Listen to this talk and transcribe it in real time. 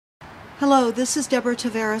Hello, this is Deborah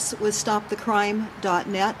Tavares with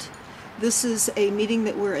StopTheCrime.net. This is a meeting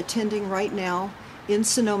that we're attending right now in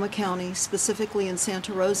Sonoma County, specifically in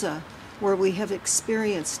Santa Rosa, where we have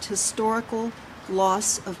experienced historical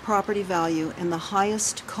loss of property value and the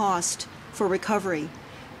highest cost for recovery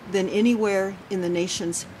than anywhere in the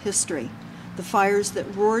nation's history. The fires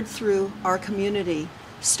that roared through our community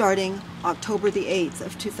starting October the 8th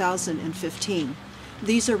of 2015.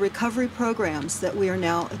 These are recovery programs that we are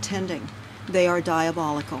now attending. They are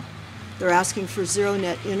diabolical. They're asking for zero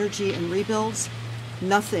net energy and rebuilds.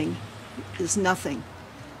 Nothing is nothing.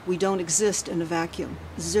 We don't exist in a vacuum.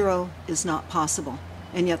 Zero is not possible,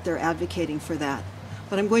 and yet they're advocating for that.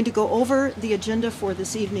 But I'm going to go over the agenda for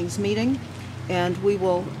this evening's meeting, and we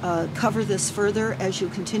will cover this further as you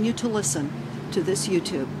continue to listen to this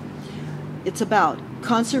YouTube. It's about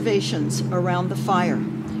conservations around the fire,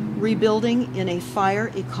 rebuilding in a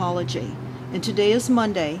fire ecology. And today is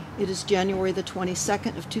Monday. It is January the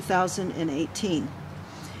 22nd of 2018.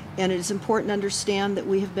 And it is important to understand that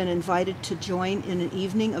we have been invited to join in an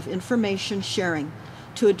evening of information sharing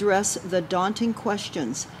to address the daunting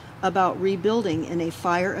questions about rebuilding in a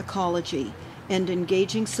fire ecology and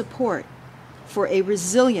engaging support for a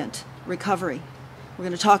resilient recovery. We're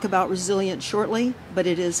going to talk about resilient shortly, but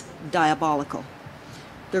it is diabolical.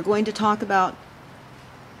 They're going to talk about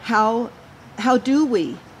how do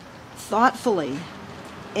we thoughtfully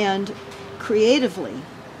and creatively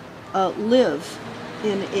live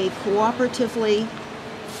in a cooperatively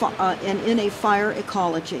and in a fire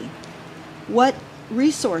ecology. What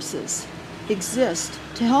resources exist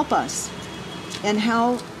to help us, and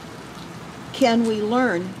how can we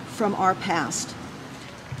learn from our past?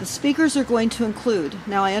 The speakers are going to include,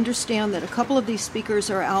 now I understand that a couple of these speakers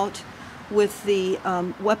are out with the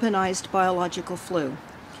weaponized biological flu,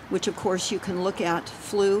 which of course you can look at,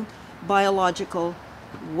 flu, biological,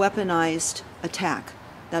 weaponized attack.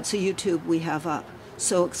 That's a YouTube we have up.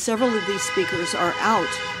 So several of these speakers are out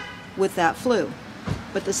with that flu.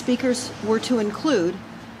 But the speakers were to include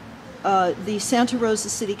the Santa Rosa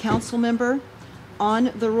City Council member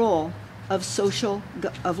on the role of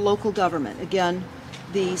local government. Again,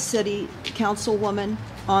 the city councilwoman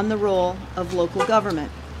on the role of local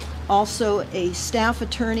government. Also a staff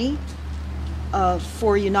attorney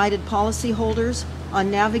for United policyholders on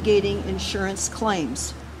navigating insurance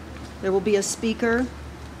claims. There will be a speaker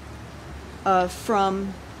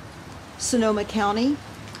from Sonoma County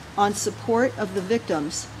on support of the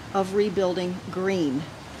victims of rebuilding green.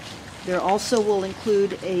 There also will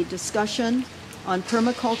include a discussion on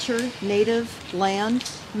permaculture, native land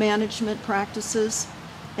management practices,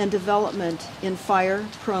 and development in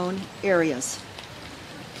fire-prone areas,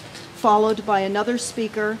 followed by another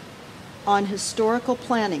speaker on historical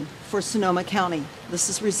planning for Sonoma County. This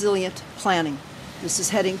is resilient planning. This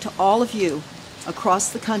is heading to all of you across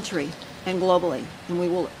the country and globally, and we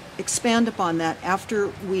will expand upon that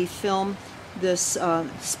after we film this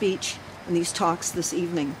speech and these talks this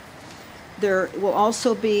evening. There will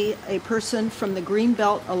also be a person from the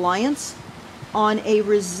Greenbelt Alliance on a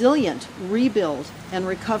resilient rebuild and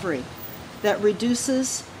recovery that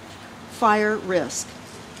reduces fire risk,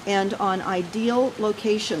 and on ideal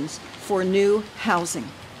locations for new housing.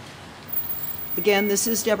 Again, this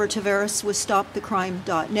is Deborah Tavares with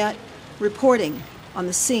StopTheCrime.net, reporting on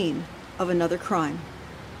the scene of another crime.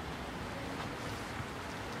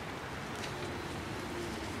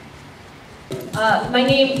 My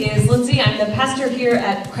name is Lindsay. I'm the pastor here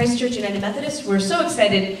at Christ Church United Methodist. We're so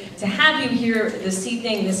excited to have you here this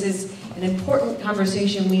evening. This is an important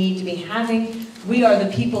conversation we need to be having. We are the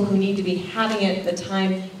people who need to be having it. The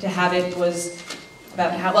time to have it was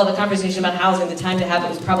about the conversation about housing, the time to have it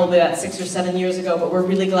was probably about 6 or 7 years ago, but we're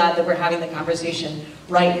really glad that we're having the conversation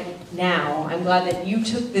right now. I'm glad that you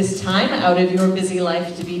took this time out of your busy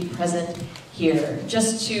life to be present here.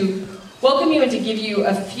 Just to welcome you and to give you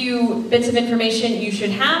a few bits of information you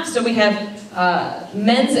should have. So we have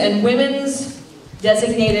men's and women's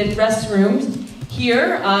designated restrooms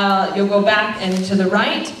here. You'll go back and to the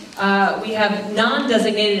right. We have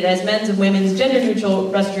non-designated as men's and women's gender-neutral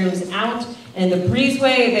restrooms out. In the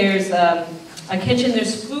breezeway, there's a kitchen,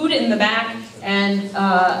 there's food in the back, and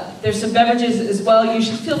there's some beverages as well. You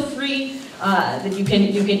should feel free that you can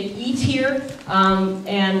eat here,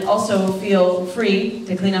 and also feel free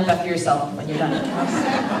to clean up after yourself when you're done.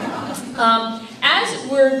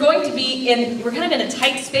 As we're going to be we're kind of in a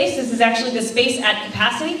tight space. This is actually the space at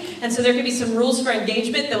capacity, and so there could be some rules for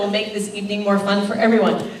engagement that will make this evening more fun for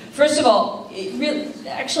everyone. First of all,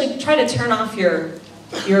 actually try to turn off your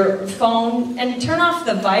phone and turn off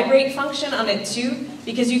the vibrate function on it too,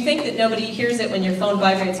 because you think that nobody hears it when your phone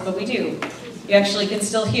vibrates, but we do. you actually can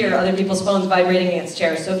still hear other people's phones vibrating against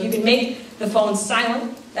chairs. So if you can make the phone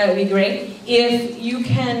silent, that would be great. If you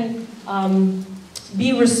can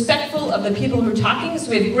be respectful of the people who are talking. So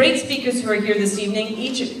we have great speakers who are here this evening,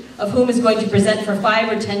 each of whom is going to present for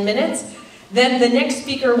 5 or 10 minutes. Then the next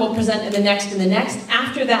speaker will present and the next and the next.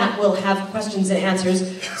 After that, we'll have questions and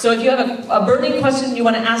answers. So if you have a burning question you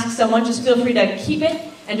want to ask someone, just feel free to keep it.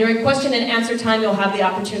 And during question and answer time, you'll have the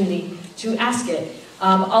opportunity to ask it.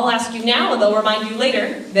 I'll ask you now, and they'll remind you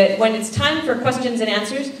later, that when it's time for questions and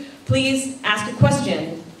answers, please ask a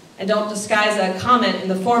question. And don't disguise a comment in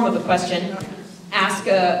the form of a question. Ask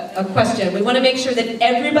a question. We want to make sure that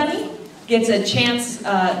everybody gets a chance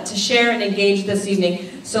to share and engage this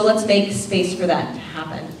evening. So let's make space for that to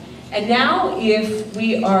happen. And now, if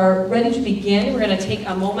we are ready to begin, we're going to take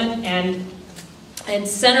a moment and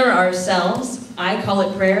center ourselves. I call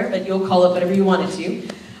it prayer, but you'll call it whatever you want it to.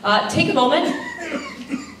 Take a moment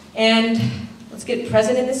and let's get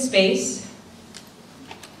present in this space.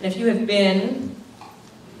 And if you have been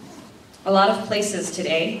a lot of places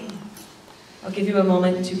today, I'll give you a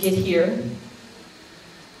moment to get here.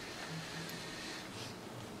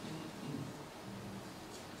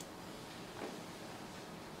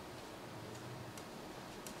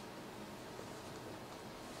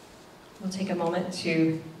 We'll take a moment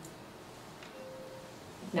to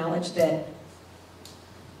acknowledge that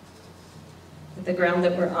the ground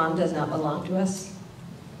that we're on does not belong to us.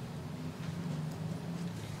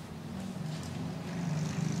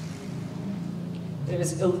 It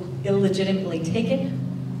was illegitimately taken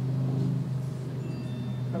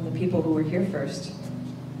from the people who were here first.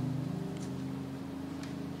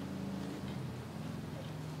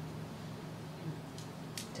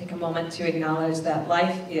 Take a moment to acknowledge that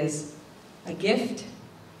life is a gift,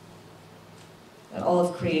 that all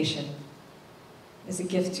of creation is a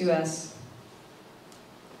gift to us,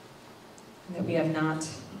 and that we have not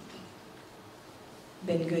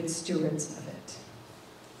been good stewards of it.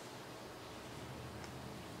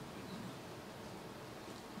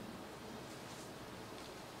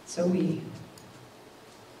 So we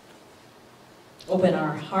open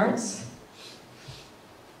our hearts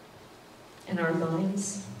and our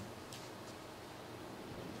minds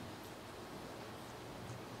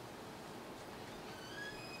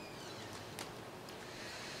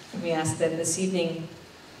and we ask that this evening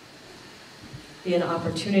be an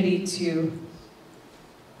opportunity to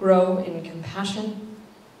grow in compassion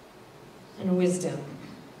and wisdom.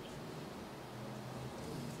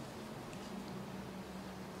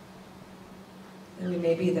 And we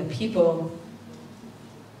may be the people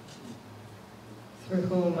through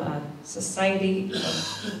whom a society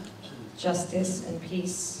of justice and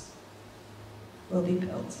peace will be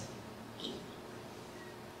built.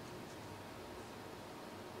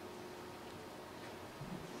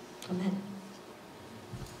 Amen.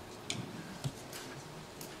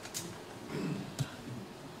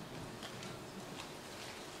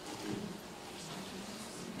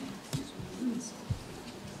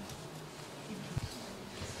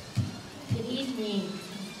 Good evening.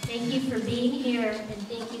 Thank you for being here, and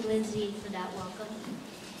thank you, Lindsay, for that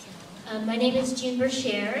welcome. My name is June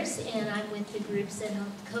Bershers, and I'm with the groups that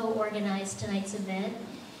helped co-organize tonight's event: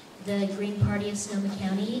 the Green Party of Sonoma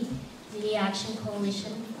County, the Action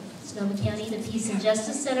Coalition of Sonoma County, the Peace and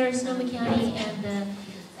Justice Center of Sonoma County, and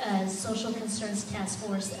the Social Concerns Task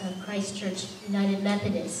Force of Christ Church United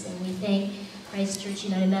Methodist. And we thank Christ Church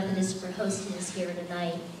United Methodist for hosting us here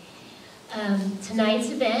tonight. Tonight's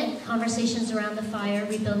event, Conversations Around the Fire,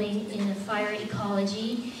 Rebuilding in a Fire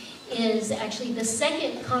Ecology, is actually the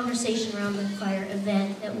second Conversation Around the Fire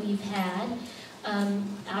event that we've had.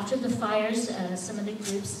 After the fires, some of the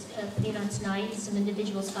groups putting on tonight, some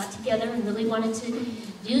individuals got together and really wanted to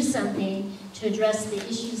do something to address the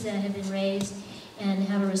issues that have been raised and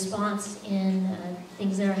have a response in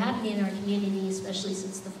things that are happening in our community, especially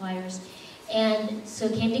since the fires. And so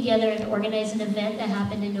came together and organized an event that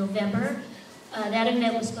happened in November. That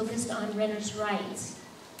event was focused on renters' rights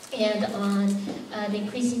and on the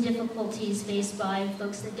increasing difficulties faced by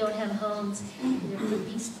folks that don't have homes,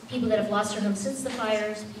 people that have lost their homes since the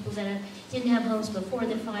fires, people that didn't have homes before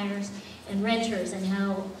the fires, and renters, and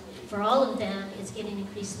how for all of them it's getting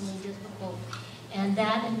increasingly difficult. And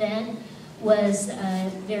that event was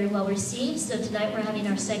very well received. So tonight we're having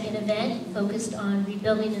our second event focused on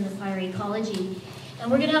rebuilding in the fire ecology. And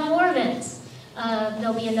we're gonna have more events.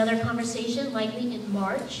 There'll be another conversation likely in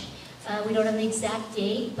March. We don't have the exact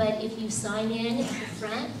date, but if you sign in at the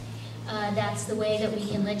front, that's the way that we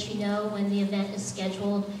can let you know when the event is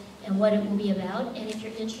scheduled and what it will be about. And if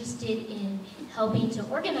you're interested in helping to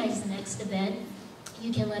organize the next event,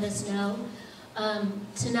 you can let us know.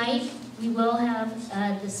 Tonight, We will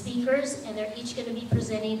have the speakers, and they're each going to be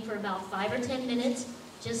presenting for about 5 or 10 minutes,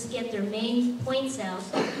 just get their main points out.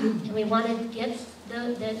 And we want to get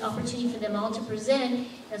the opportunity for them all to present.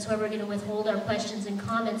 That's why we're going to withhold our questions and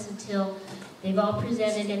comments until they've all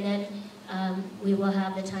presented, and then we will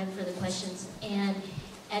have the time for the questions. And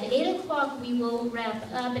at 8 o'clock, we will wrap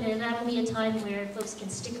up, and that'll be a time where folks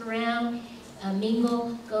can stick around,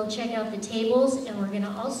 mingle, go check out the tables, and we're going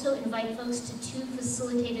to also invite folks to 2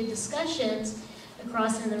 facilitated discussions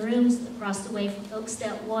across in the rooms, across the way, for folks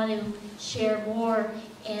that want to share more,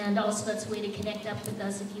 and also that's a way to connect up with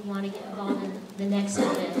us if you want to get involved in the next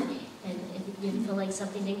event. And if you feel like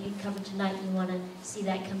something didn't get covered tonight, you want to see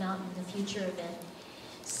that come out in the future event.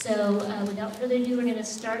 So without further ado, we're going to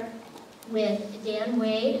start with Dan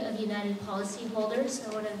Wade of United Policyholders.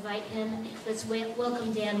 I want to invite him. Let's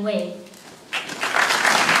welcome Dan Wade.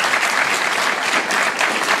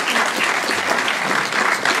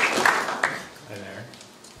 Hi there.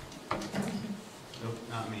 Nope,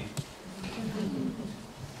 not me.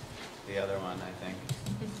 The other one, I think.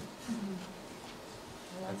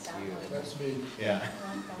 That's you. That's me. Yeah.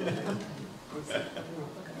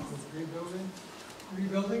 Rebuilding?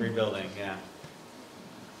 Rebuilding? Rebuilding, yeah.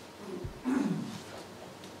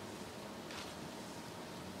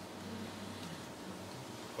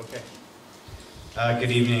 Okay.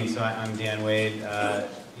 Good evening. So I'm Dan Wade,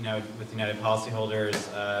 with United Policyholders.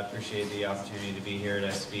 Appreciate the opportunity to be here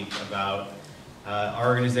to speak about our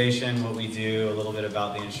organization, what we do, a little bit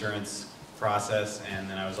about the insurance process, and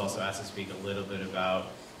then I was also asked to speak a little bit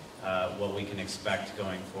about what we can expect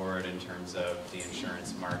going forward in terms of the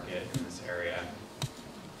insurance market in this area.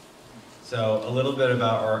 So a little bit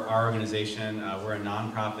about our organization. We're a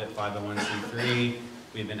nonprofit 501c3.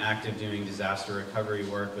 We've been active doing disaster recovery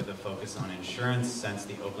work with a focus on insurance since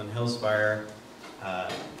the Oakland Hills fire.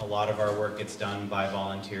 A lot of our work gets done by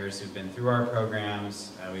volunteers who've been through our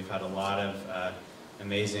programs. We've had a lot of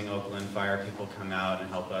amazing Oakland fire people come out and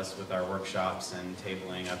help us with our workshops and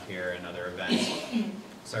tabling up here and other events.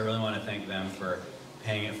 So I really want to thank them for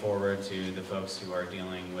paying it forward to the folks who are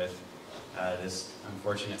dealing with this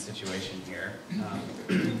unfortunate situation here.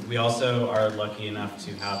 We also are lucky enough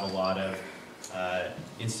to have a lot of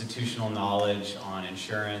institutional knowledge on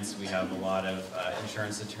insurance. We have a lot of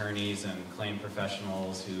insurance attorneys and claim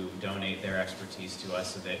professionals who donate their expertise to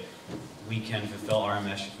us so that we can fulfill our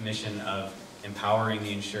mission of empowering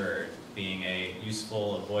the insured, being a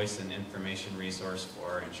useful voice and information resource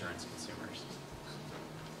for insurance consumers.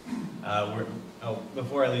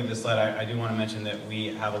 Before I leave this slide, I do want to mention that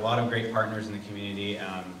we have a lot of great partners in the community,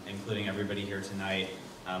 including everybody here tonight.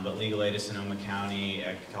 But Legal Aid of Sonoma County,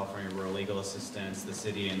 California Rural Legal Assistance, the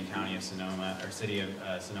City and County of Sonoma, or City of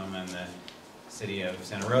Sonoma and the City of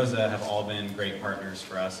Santa Rosa have all been great partners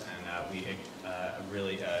for us, and we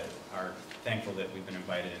really are thankful that we've been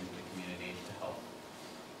invited into the community to help.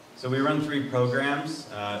 So we run 3 programs.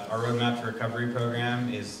 Our Roadmap to Recovery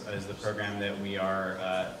program is the program that we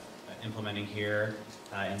are implementing here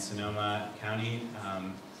in Sonoma County.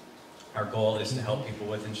 Our goal is to help people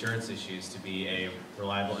with insurance issues, to be a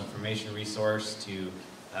reliable information resource, to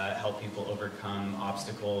help people overcome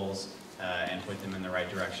obstacles and point them in the right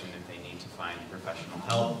direction if they need to find professional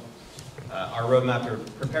help. Our Roadmap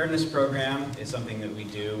to Preparedness program is something that we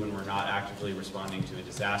do when we're not actively responding to a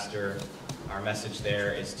disaster. Our message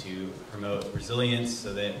there is to promote resilience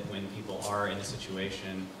so that when people are in a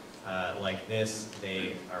situation like this,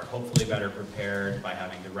 they are hopefully better prepared by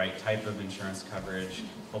having the right type of insurance coverage,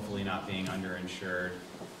 hopefully not being underinsured.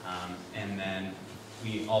 And then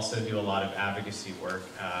we also do a lot of advocacy work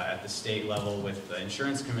at the state level with the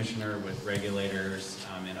insurance commissioner, with regulators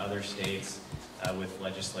in other states, with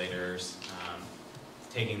legislators,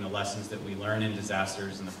 taking the lessons that we learn in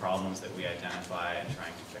disasters and the problems that we identify and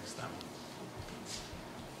trying to fix them.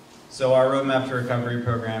 So our Roadmap to Recovery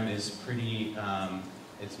program is pretty,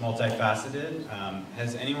 it's multifaceted.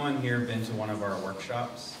 Has anyone here been to one of our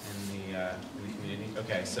workshops in the community?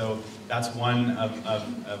 Okay, so that's one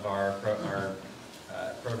of our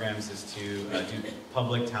programs is to do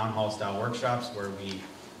public town hall style workshops where we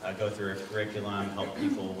go through a curriculum, help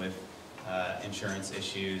people with insurance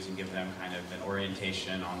issues and give them kind of an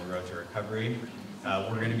orientation on the road to recovery.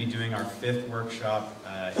 We're going to be doing our 5th workshop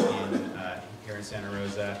here in Santa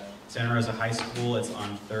Rosa. Santa Rosa High School, it's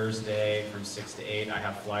on Thursday from 6 to 8. I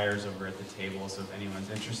have flyers over at the table, so if anyone's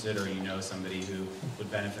interested or you know somebody who would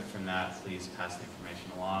benefit from that, please pass the information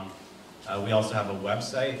along. We also have a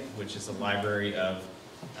website, which is a library of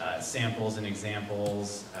samples and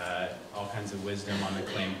examples, all kinds of wisdom on the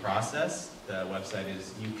claim process. The website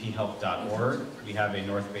is uphelp.org. We have a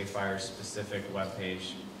North Bay Fire specific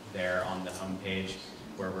webpage there on the homepage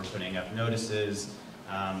where we're putting up notices,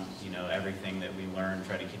 you know, everything that we learn,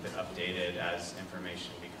 try to keep it updated as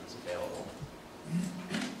information becomes available.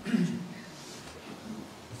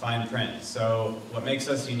 Fine print. So what makes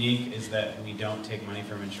us unique is that we don't take money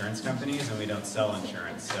from insurance companies and we don't sell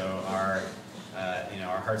insurance. So our, you know,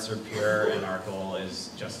 our hearts are pure and our goal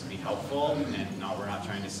is just to be helpful, and we're not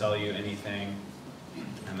trying to sell you anything,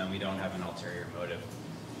 and then we don't have an ulterior motive.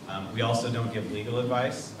 We also don't give legal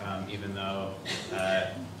advice, even though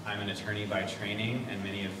I'm an attorney by training, and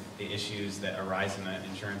many of the issues that arise in an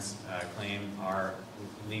insurance claim are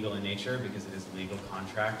legal in nature because it is a legal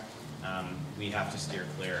contract. We have to steer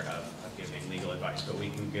clear of giving legal advice, but we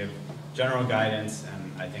can give general guidance,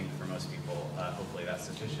 and I think for most people, hopefully that's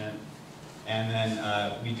sufficient. And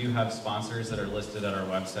then we do have sponsors that are listed at our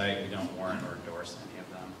website. We don't warrant or endorse any of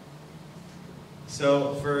them.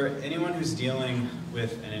 So for anyone who's dealing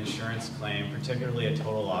with an insurance claim, particularly a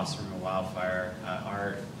total loss from a wildfire,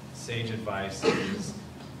 our sage advice is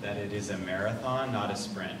that it is a marathon, not a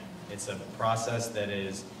sprint. It's a process that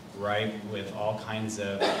is ripe with all kinds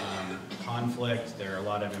of conflict. There are a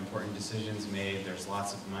lot of important decisions made. There's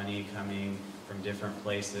lots of money coming from different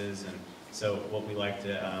places. And so what we like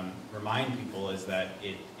to remind people is that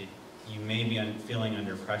you may be feeling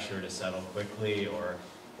under pressure to settle quickly or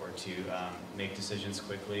to make decisions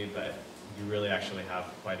quickly, but you really actually have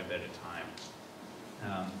quite a bit of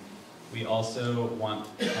time. We also want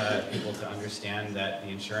people to understand that the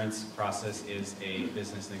insurance process is a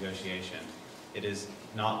business negotiation. It is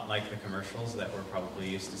not like the commercials that we're probably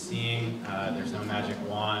used to seeing. There's no magic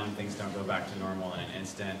wand. Things don't go back to normal in an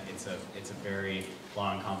instant. It's a very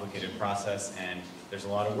long, complicated process, and there's a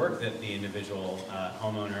lot of work that the individual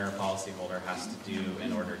homeowner or policyholder has to do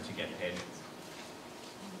in order to get paid.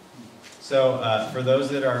 So for those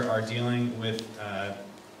that are dealing with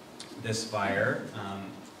this fire,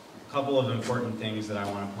 a couple of important things that I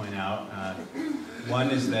want to point out.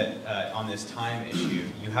 One is that on this time issue,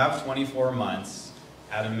 you have 24 months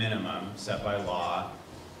at a minimum set by law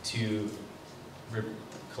to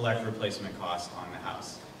collect replacement costs on the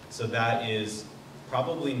house. So that is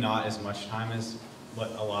probably not as much time as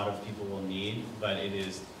what a lot of people will need, but it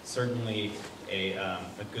is certainly a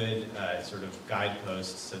good sort of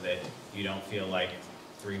guidepost so that you don't feel like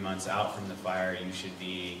 3 months out from the fire you should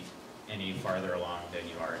be any farther along than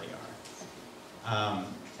you already are.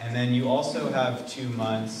 And then you also have 2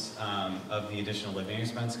 months of the additional living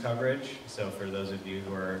expense coverage. So for those of you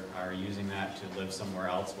who are using that to live somewhere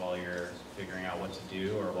else while you're figuring out what to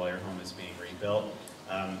do or while your home is being rebuilt,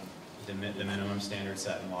 the minimum standard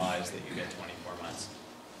set in law is that you get 24 months.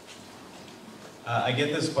 I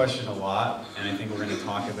get this question a lot, and I think we're going to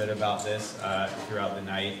talk a bit about this throughout the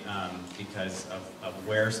night because of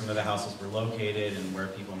where some of the houses were located and where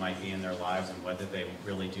people might be in their lives and whether they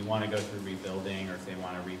really do want to go through rebuilding or if they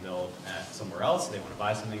want to rebuild somewhere else, they want to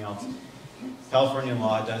buy something else. California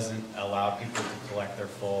law doesn't allow people to collect their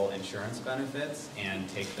full insurance benefits and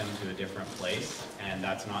take them to a different place, and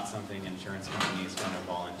that's not something insurance companies going to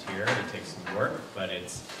volunteer. It takes some work, but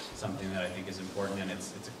it's something that I think is important, and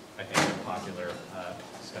it's I think, a popular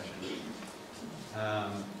discussion.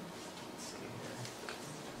 Let's see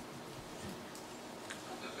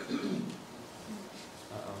here.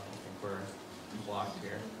 Uh-oh, I think we're blocked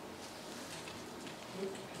here.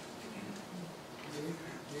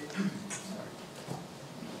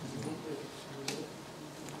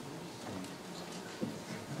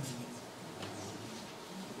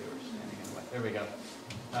 There we go.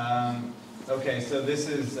 Okay, so this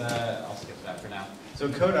is, I'll skip that for now. So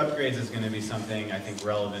code upgrades is going to be something I think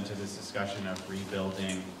relevant to this discussion of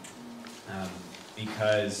rebuilding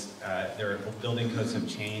because their building codes have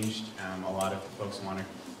changed. A lot of folks want to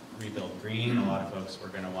rebuild green. A lot of folks are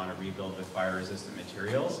going to want to rebuild with fire-resistant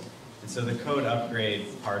materials. And so the code upgrade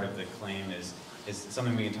part of the claim is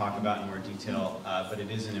something we can talk about in more detail, but it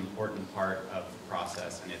is an important part of the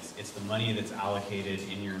process, and it's the money that's allocated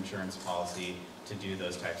in your insurance policy to do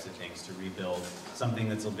those types of things, to rebuild something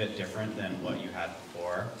that's a bit different than what you had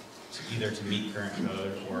before, either to meet current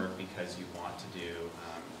code or because you want to do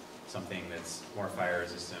something that's more fire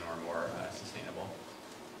resistant or more sustainable.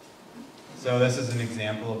 So this is an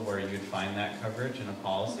example of where you would find that coverage in a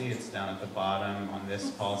policy. It's down at the bottom on this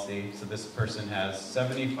policy. So this person has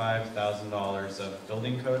 $75,000 of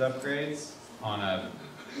building code upgrades on a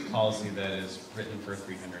policy that is written for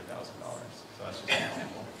 $300,000. So that's just an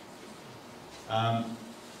example.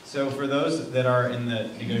 So for those that are in the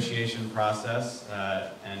negotiation process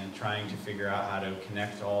and trying to figure out how to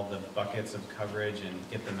connect all the buckets of coverage and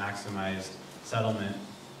get the maximized settlement,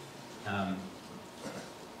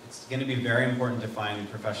 it's going to be very important to find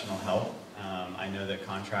professional help. I know that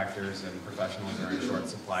contractors and professionals are in short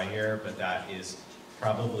supply here, but that is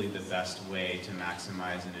probably the best way to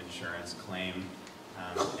maximize an insurance claim.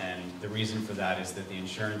 And the reason for that is that the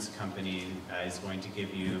insurance company is going to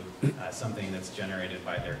give you something that's generated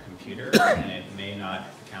by their computer, and it may not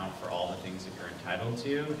account for all the things that you're entitled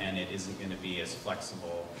to, and it isn't going to be as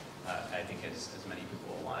flexible, I think, as many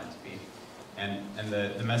people want it to be. And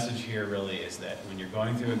the message here really is that when you're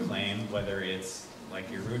going through a claim, whether it's like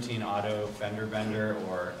your routine auto fender bender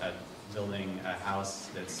or building a house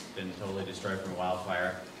that's been totally destroyed from a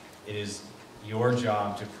wildfire, it is your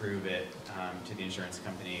job to prove it to the insurance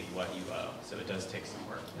company what you owe. So it does take some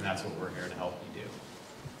work, and that's what we're here to help you do.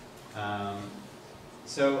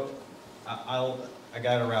 So I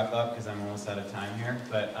got to wrap up because I'm almost out of time here,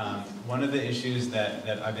 but one of the issues that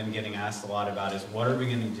I've been getting asked a lot about is what are we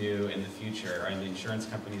going to do in the future? Are the insurance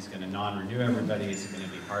companies going to non-renew everybody? Is it going to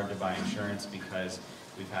be hard to buy insurance because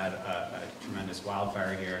we've had a tremendous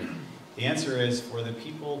wildfire here? The answer is, for the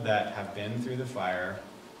people that have been through the fire,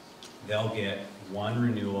 they'll get one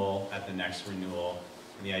renewal at the next renewal.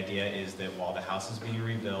 And the idea is that while the house is being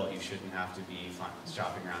rebuilt, you shouldn't have to be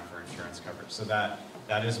shopping around for insurance coverage. So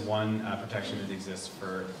that is one protection that exists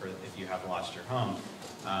for if you have lost your home.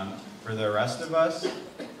 For the rest of us,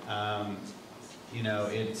 you know,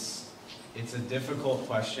 it's a difficult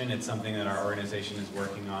question. It's something that our organization is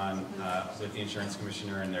working on with the insurance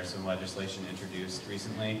commissioner, and there's some legislation introduced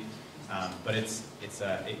recently. But it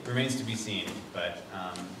remains to be seen, but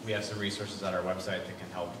we have some resources at our website that can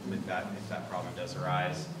help with that if that problem does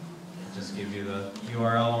arise. I'll just give you the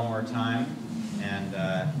URL one more time, and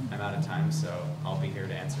I'm out of time, so I'll be here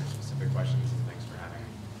to answer specific questions, and thanks for having me.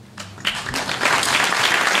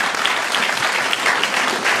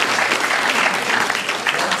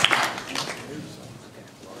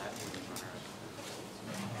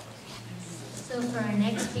 So for our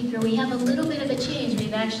next speaker, we have a little bit of a change.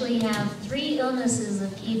 We actually have 3 illnesses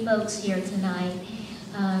of key folks here tonight.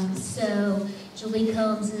 So Julie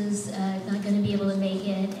Combs is not going to be able to make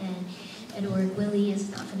it, and Edward Willie is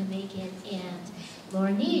not going to make it, and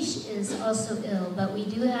Laura Niche is also ill, but we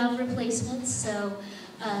do have replacements. So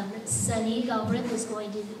Sunny Galbraith is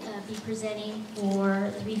going to be presenting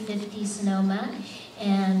for 350 Sonoma,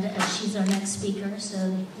 and she's our next speaker. So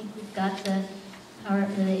I think we've got the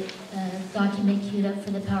document queued up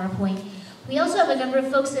for the PowerPoint. We also have a number of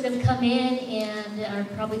folks that have come in and are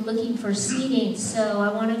probably looking for seating. So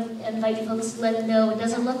I want to invite folks to let them know it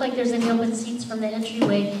doesn't look like there's any open seats from the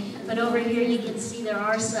entryway, but over here you can see there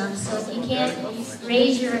are some. So if you can't,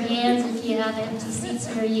 raise your hands if you have empty seats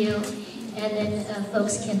near you, and then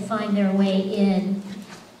folks can find their way in.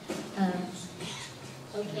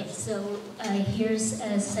 Okay, so here's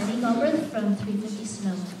Sunny Galbraith from 350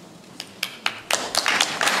 Sonoma.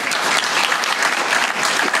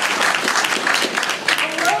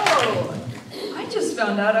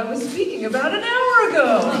 Found out I was speaking about an hour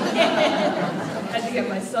ago. I had to get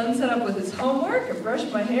my son set up with his homework and brush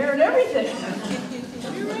my hair and everything.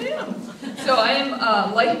 Here I am. So I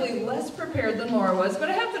am likely less prepared than Laura was, but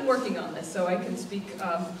I have been working on this, so I can speak with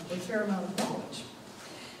a fair amount of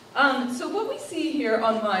knowledge. So what we see here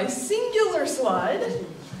on my singular slide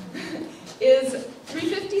is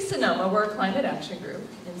 350 Sonoma. We're a climate action group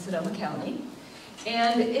in Sonoma County.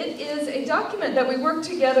 And it is a document that we work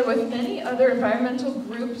together with many other environmental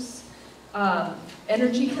groups,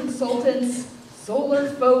 energy consultants,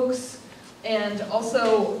 solar folks, and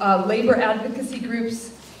also labor advocacy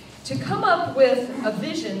groups to come up with a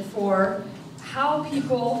vision for how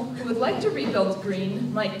people who would like to rebuild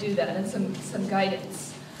green might do that, and some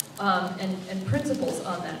guidance and principles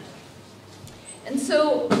on that. And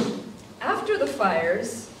so after the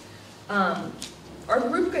fires, our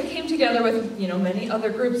group came together with many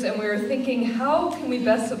other groups, and we were thinking, how can we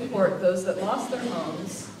best support those that lost their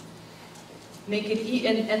homes, make it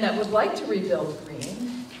and that would like to rebuild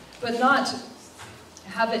green, but not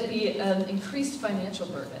have it be an increased financial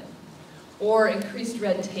burden or increased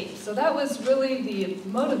red tape. So that was really the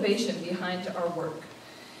motivation behind our work.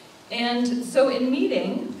 And so in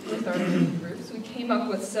meeting with our groups, we came up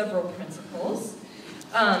with several principles.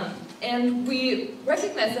 And we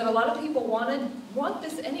recognized that a lot of people want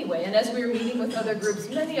this anyway, and as we were meeting with other groups,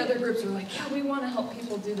 many other groups were like, yeah, we want to help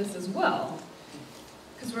people do this as well,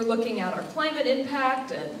 because we're looking at our climate impact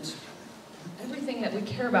and everything that we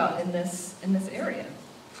care about in this area.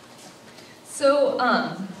 So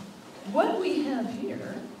what we have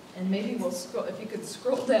here, and maybe we'll scroll, if you could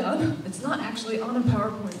scroll down, it's not actually on a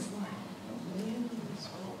PowerPoint slide.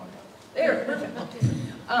 There, perfect.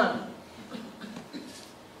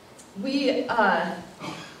 Maybe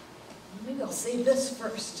I'll save this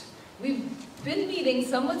first. we've been meeting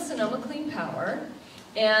some with Sonoma Clean Power,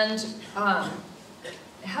 and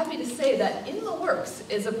happy to say that in the works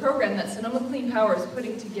is a program that Sonoma Clean Power is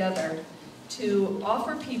putting together to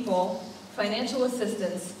offer people financial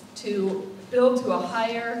assistance to build to a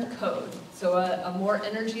higher code. So a more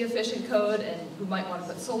energy efficient code, and who might want to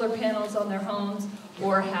put solar panels on their homes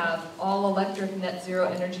or have all electric net zero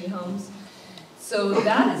energy homes. So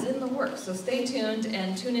that is in the works. So stay tuned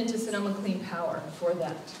and tune into Sonoma Clean Power for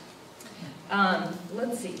that.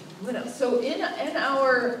 Let's see, what else? So in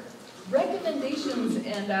our recommendations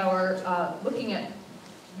and our looking at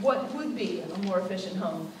what would be a more efficient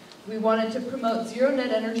home, we wanted to promote zero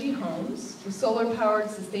net energy homes with solar powered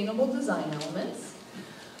sustainable design elements.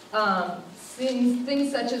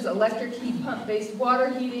 Things such as electric heat pump based water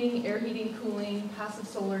heating, air heating, cooling, passive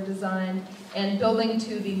solar design, and building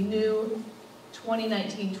to the new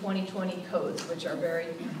 2019-2020 codes, which are very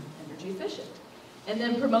energy efficient. And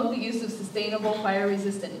then promote the use of sustainable fire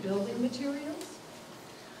resistant building materials.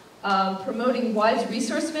 Promoting wise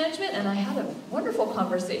resource management, and I had a wonderful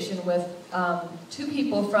conversation with 2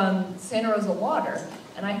 people from Santa Rosa Water,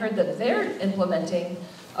 and I heard that they're implementing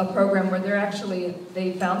a program where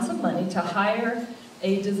they found some money to hire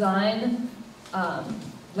a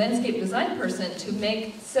landscape design person to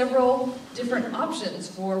make several different options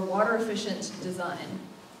for water efficient design,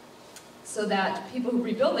 so that people who are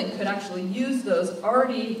rebuilding could actually use those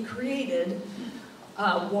already created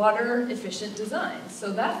water efficient designs.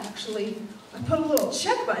 So that actually, I put a little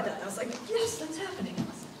check by that. I was like, yes, that's happening.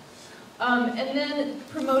 And then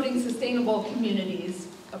promoting sustainable communities,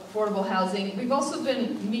 affordable housing. We've also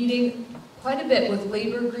been meeting quite a bit with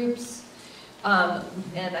labor groups, and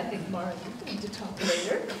I think Mara's going to talk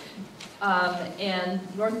later. And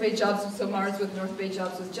North Bay Jobs, so Mara's with North Bay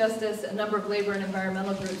Jobs with Justice, a number of labor and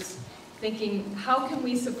environmental groups, thinking how can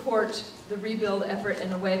we support the rebuild effort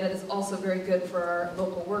in a way that is also very good for our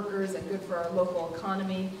local workers and good for our local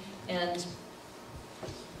economy and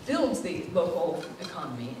builds the local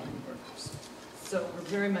economy and workers. So we're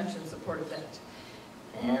very much in support of that.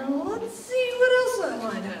 And let's see what else I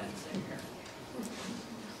might have in here.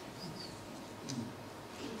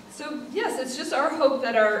 So yes, it's just our hope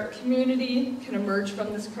that our community can emerge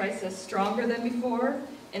from this crisis stronger than before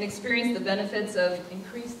and experience the benefits of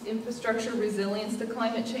increased infrastructure resilience to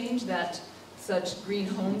climate change that such green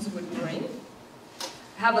homes would bring.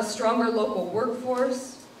 Have a stronger local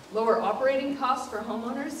workforce, lower operating costs for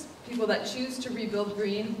homeowners. People that choose to rebuild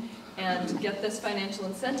green and get this financial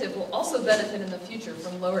incentive will also benefit in the future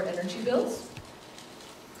from lower energy bills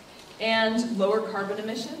and lower carbon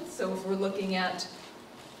emissions. So if we're looking at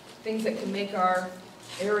things that can make our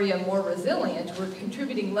area more resilient, we're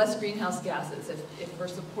contributing less greenhouse gases if we're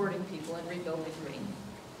supporting people in rebuilding green.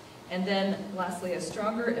 And then lastly, a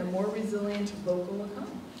stronger and more resilient local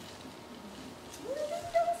economy.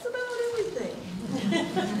 That's about everything.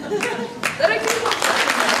 That I can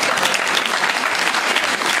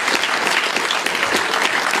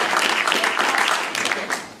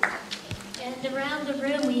Around the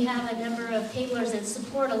room, we have a number of tablers that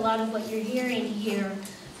support a lot of what you're hearing here.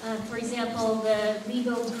 For example, the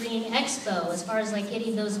Rebuild Green Expo, as far as like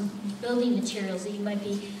getting those building materials that you might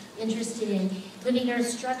be interested in, living earth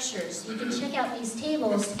structures. You can check out these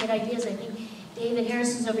tables to get ideas. I think David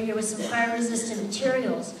Harrison's over here with some fire-resistant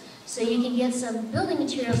materials. So you can get some building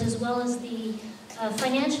materials as well as the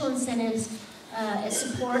financial incentives,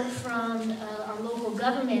 support from our local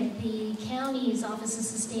government. The county's Office of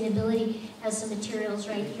Sustainability has some materials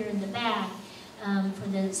right here in the back for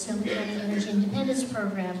the Sonoma County Energy Independence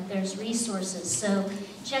Program. There's resources. So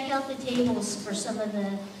check out the tables for some of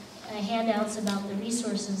the handouts about the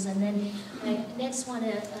resources. And then I next want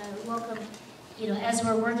to welcome, as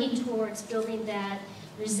we're working towards building that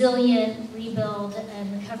resilient rebuild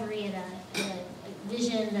and recovery at a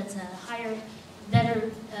vision that's a higher,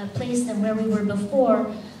 better place than where we were before,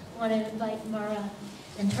 I want to invite Mara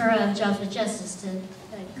Ventura of Jobs with Justice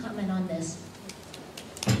to comment on this.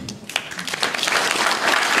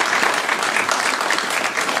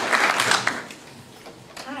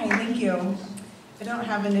 Hi, thank you. I don't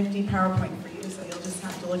have a nifty PowerPoint for you, so you'll just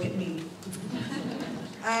have to look at me.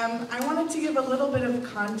 I wanted to give a little bit of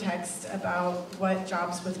context about what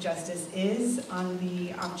Jobs with Justice is, on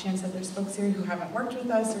the off chance that there's folks here who haven't worked with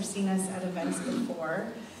us or seen us at events before.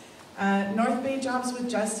 North Bay Jobs with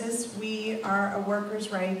Justice, we are a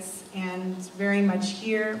workers' rights and very much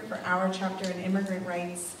here for our chapter and immigrant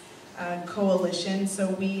rights coalition.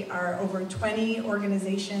 So we are over 20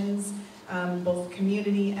 organizations, both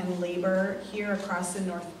community and labor, here across the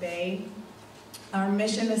North Bay. Our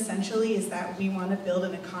mission essentially is that we want to build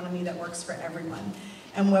an economy that works for everyone.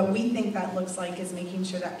 And what we think that looks like is making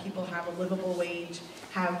sure that people have a livable wage,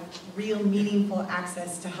 have real meaningful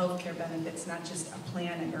access to healthcare benefits, not just a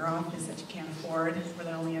plan at your office that you can't afford, where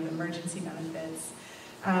they only have emergency benefits.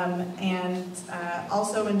 And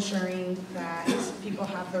also ensuring that people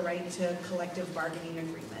have the right to collective bargaining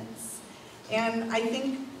agreements. And I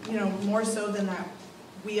think, more so than that,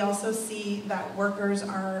 we also see that workers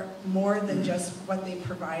are more than just what they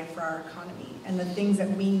provide for our economy, and the things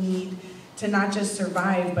that we need to not just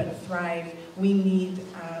survive but thrive, we need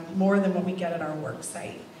more than what we get at our work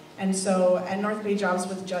site. And so at North Bay Jobs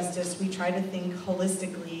with Justice, we try to think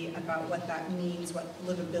holistically about what that means, what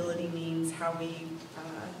livability means, how we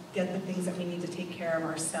get the things that we need to take care of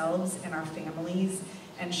ourselves and our families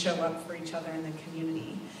and show up for each other in the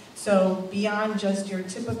community. So beyond just your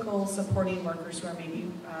typical supporting workers who are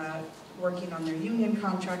maybe working on their union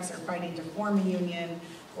contracts or fighting to form a union,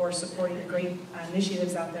 or supporting great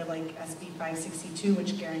initiatives out there like SB 562,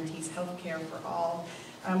 which guarantees health care for all.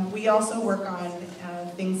 We also work on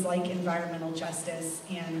things like environmental justice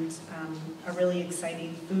and a really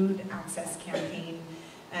exciting food access campaign.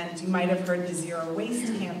 And you might have heard the Zero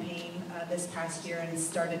Waste campaign this past year and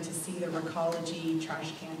started to see the Recology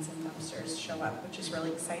trash cans and dumpsters show up, which is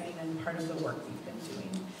really exciting and part of the work we've been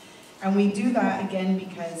doing. And we do that, again,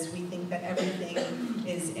 because we think that everything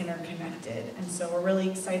is interconnected. And so we're really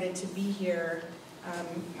excited to be here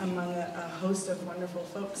among a host of wonderful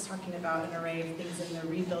folks talking about an array of things in the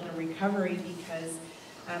rebuild and recovery, because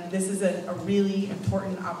this is a really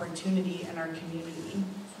important opportunity in our community.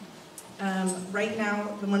 Right now,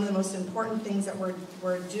 one of the most important things that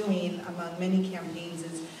we're doing among many campaigns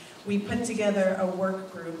is we put together a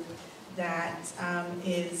work group that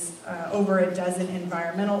is over a dozen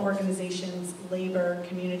environmental organizations, labor,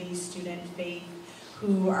 community, student, faith,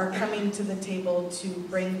 who are coming to the table to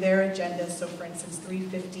bring their agenda. So for instance,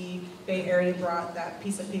 350 Bay Area brought that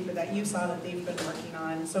piece of paper that you saw that they've been working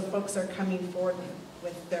on. So folks are coming forward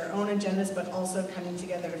with their own agendas, but also coming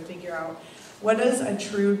together to figure out what does a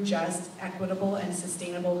true, just, equitable, and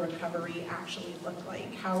sustainable recovery actually look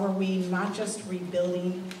like? How are we not just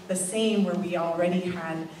rebuilding the same where we already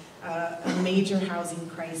had a major housing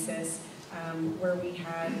crisis, where we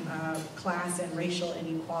had class and racial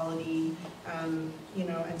inequality,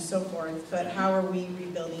 and so forth, but how are we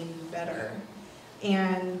rebuilding better?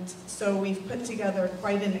 And so we've put together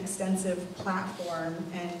quite an extensive platform,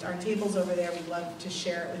 and our table's over there. We'd love to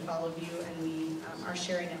share it with all of you, and we are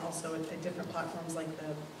sharing it also at different platforms like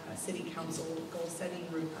the City Council goal-setting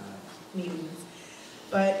meetings.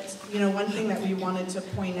 But one thing that we wanted to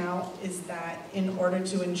point out is that in order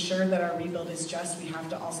to ensure that our rebuild is just, we have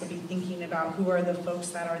to also be thinking about who are the folks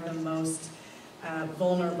that are the most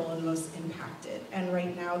vulnerable and most impacted. And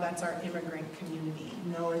right now, that's our immigrant community.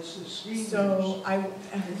 No, it's the seniors. So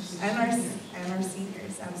and our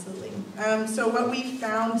seniors, absolutely. So what we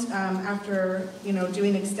found after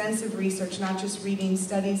doing extensive research, not just reading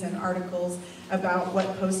studies and articles about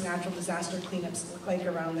what post-natural disaster cleanups look like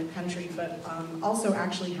around the country, but also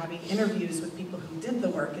actually having interviews with people who did the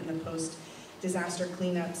work in the post-disaster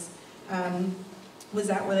cleanups, was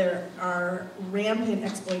that there are rampant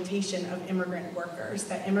exploitation of immigrant workers,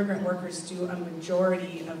 that immigrant workers do a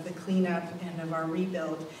majority of the cleanup and of our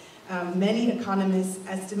rebuild. Many economists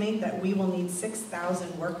estimate that we will need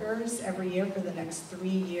 6,000 workers every year for the next 3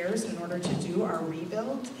 years in order to do our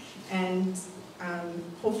rebuild. And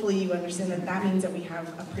hopefully you understand that that means that we have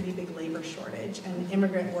a pretty big labor shortage, and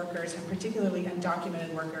immigrant workers, and particularly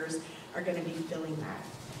undocumented workers, are going to be filling that.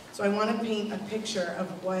 So I want to paint a picture of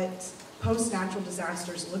what post-natural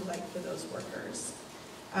disasters look like for those workers.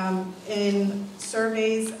 In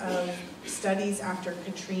surveys of studies after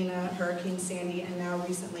Katrina, Hurricane Sandy, and now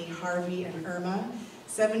recently Harvey and Irma,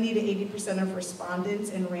 70 to 80% of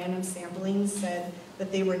respondents in random sampling said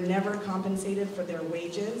that they were never compensated for their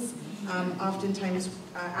wages. Oftentimes,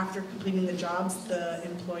 after completing the jobs, the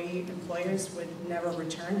employers would never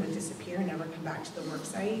return, would disappear, never come back to the work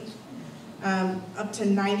site. Up to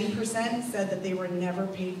 90% said that they were never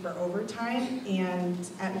paid for overtime, and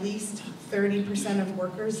at least 30% of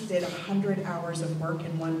workers did 100 hours of work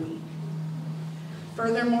in 1 week.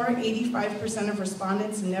 Furthermore, 85% of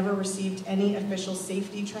respondents never received any official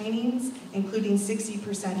safety trainings, including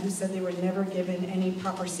 60% who said they were never given any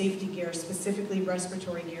proper safety gear, specifically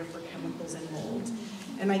respiratory gear for chemicals and mold.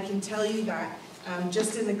 And I can tell you that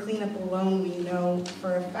just in the cleanup alone, we know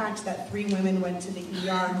for a fact that 3 women went to the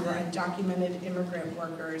ER who were undocumented immigrant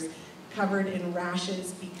workers, covered in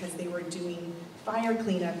rashes because they were doing fire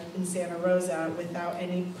cleanup in Santa Rosa without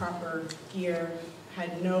any proper gear,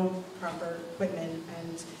 had no proper equipment,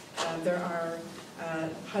 and there are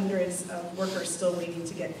hundreds of workers still waiting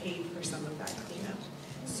to get paid for some of that cleanup.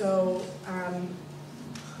 So,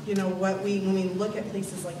 you know, when we look at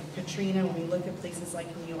places like Katrina, when we look at places like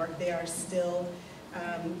New York, they are still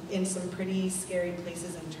in some pretty scary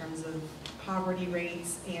places in terms of poverty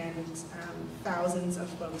rates and thousands of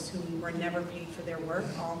folks who were never paid for their work,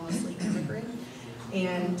 all mostly immigrant.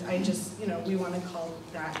 And I just, you know, we want to call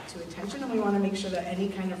that to attention, and we want to make sure that any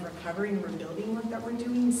kind of recovery and rebuilding work that we're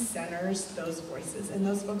doing centers those voices. And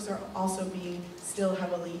those folks are also being still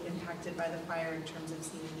heavily impacted by the fire in terms of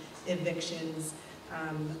seeing evictions,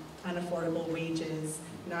 unaffordable wages,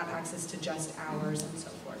 not access to just hours, and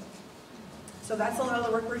so forth. So that's a lot of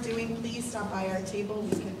the work we're doing. Please stop by our table.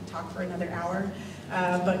 We can talk for another hour,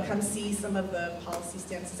 but come see some of the policy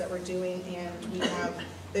stances that we're doing, and we have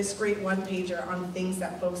this great one-pager on things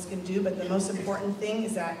that folks can do, but the most important thing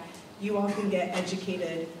is that you all can get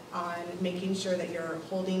educated on making sure that you're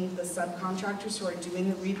holding the subcontractors who are doing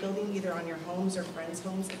the rebuilding, either on your homes or friends'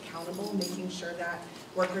 homes, accountable, making sure that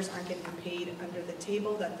workers aren't getting paid under the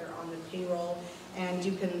table, that they're on the payroll, and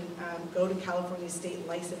you can go to California State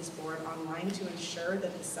License Board online to ensure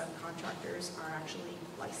that the subcontractors are actually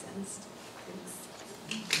licensed. Thanks.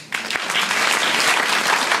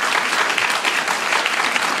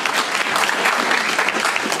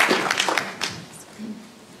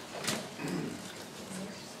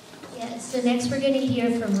 So next we're going to hear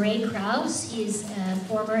from Ray Krause. He's a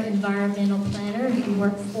former environmental planner who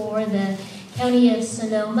worked for the County of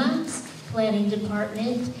Sonoma's Planning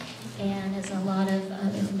Department and has a lot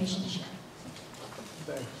of information to share.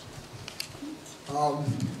 Thanks.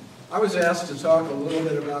 I was asked to talk a little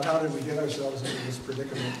bit about how did we get ourselves into this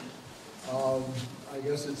predicament. I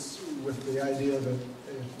guess it's with the idea that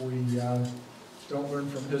if we don't learn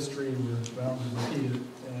from history, we're bound to repeat it.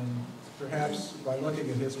 And perhaps by looking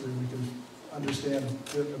at history, we can understand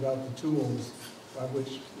a bit about the tools by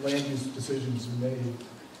which land use decisions are made.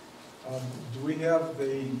 Do we have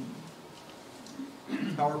the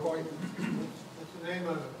PowerPoint? What's the name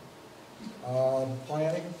of it?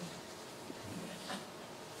 Planning?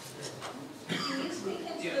 Can you speak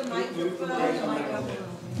into the microphone?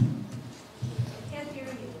 Can't hear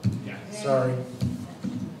you. Sorry.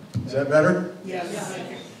 Is that better? Yes.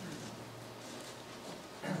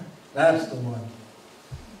 That's the one.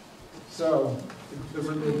 So,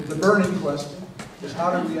 the burning question is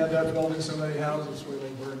how did we end up building so many houses where they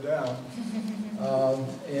burned down?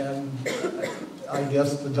 And I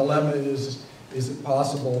guess the dilemma is it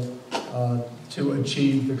possible to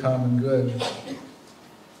achieve the common good?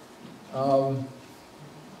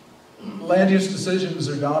 Land use decisions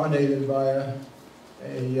are dominated by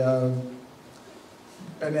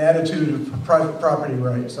an attitude of private property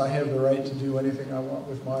rights. I have the right to do anything I want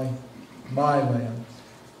with my land.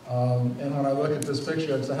 And when I look at this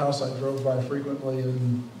picture, it's a house I drove by frequently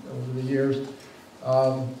over the years.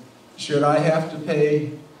 Should I have to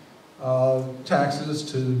pay taxes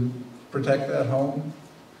to protect that home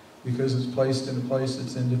because it's placed in a place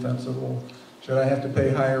that's indefensible? Should I have to pay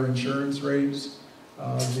higher insurance rates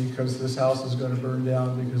because this house is going to burn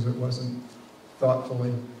down because it wasn't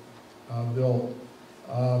thoughtfully built?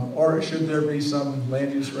 Or should there be some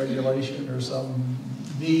land use regulation or some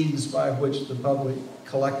means by which the public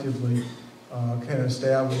collectively can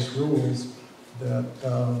establish rules that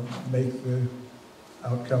make the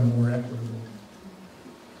outcome more equitable?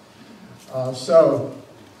 So,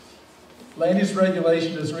 land use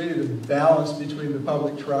regulation is really the balance between the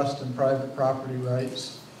public trust and private property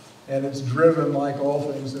rights. And it's driven, like all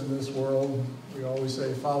things in this world, we always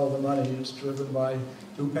say follow the money. It's driven by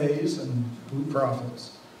who pays and who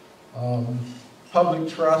profits. Public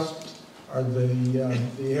trust are the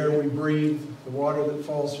air we breathe, the water that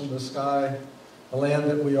falls from the sky, the land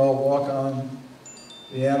that we all walk on,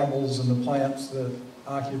 the animals and the plants that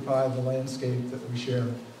occupy the landscape that we share.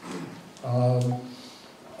 All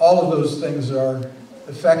of those things are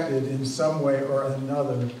affected in some way or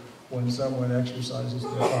another when someone exercises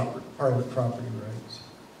their private property rights.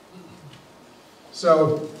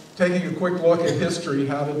 So, taking a quick look at history,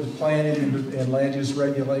 how did the planning and land use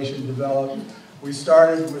regulation develop? We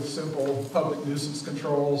started with simple public nuisance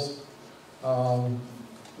controls.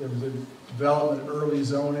 There was a development of early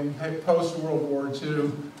zoning. Post-World War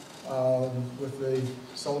II, with the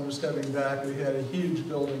soldiers coming back, we had a huge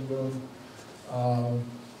building boom.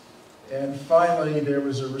 And finally, there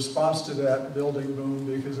was a response to that building boom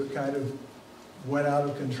because it kind of went out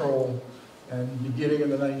of control. And beginning in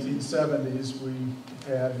the 1970s, we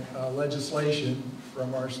had legislation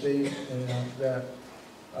from our state that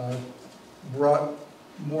brought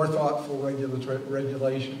more thoughtful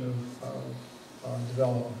regulation of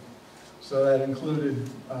development. So that included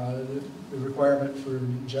the requirement for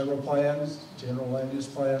general plans, general land use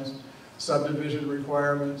plans, subdivision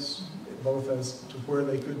requirements, both as to where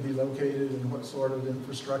they could be located and what sort of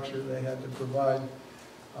infrastructure they had to provide.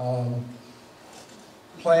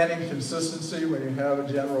 Planning consistency, when you have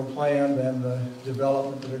a general plan, then the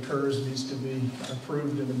development that occurs needs to be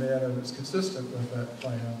approved in a manner that's consistent with that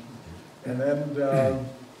plan. And then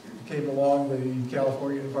came along the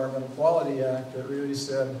California Environmental Quality Act that really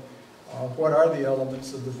said, what are the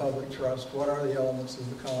elements of the public trust, what are the elements of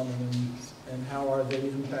the commons, and how are they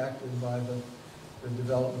impacted by the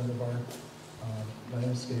development of our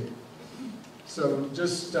landscape. So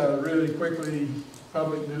just really quickly,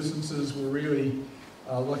 public nuisances were really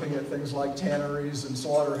looking at things like tanneries and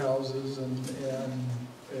slaughterhouses and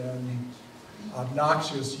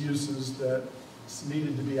obnoxious uses that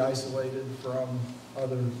needed to be isolated from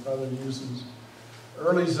other uses.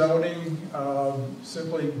 Early zoning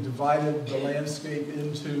simply divided the landscape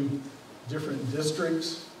into different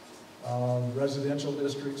districts, residential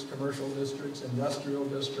districts, commercial districts, industrial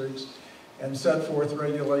districts, and set forth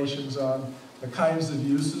regulations on the kinds of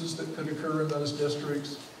uses that could occur in those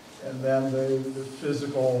districts, and then the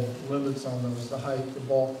physical limits on those, the height, the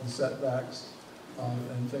bulk, the setbacks,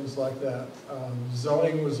 and things like that.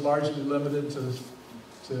 Zoning was largely limited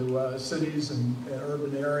to cities and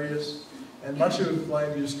urban areas, and much of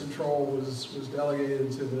land use control was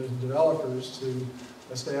delegated to the developers to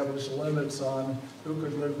establish limits on who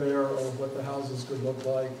could live there or what the houses could look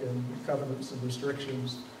like, and covenants and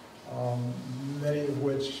restrictions, many of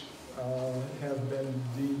which have been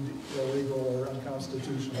deemed illegal or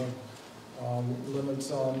unconstitutional. Limits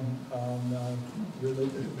on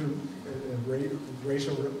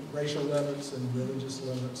racial limits and religious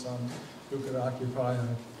limits on who could occupy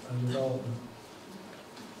a development.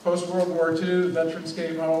 Post-World War II, veterans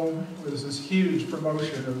came home. There was this huge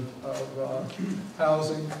promotion of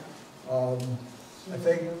housing. I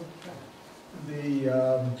think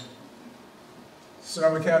the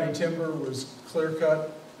Sonoma County timber was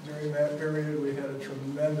clear-cut during that period. We had a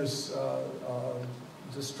tremendous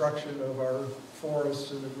destruction of our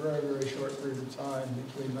forests in a very, very short period of time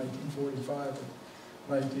between 1945 and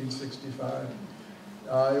 1965.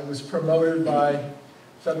 It was promoted by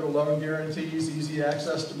federal loan guarantees, easy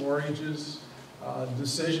access to mortgages,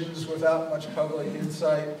 decisions without much public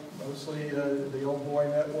insight, mostly the old boy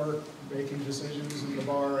network making decisions in the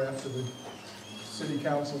bar after the city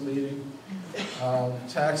council meeting.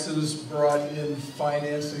 Taxes brought in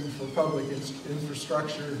financing for public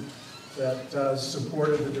infrastructure that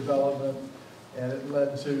supported the development, and it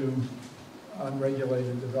led to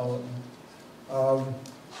unregulated development.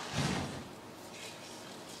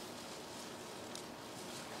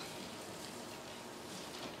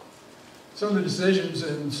 Some of the decisions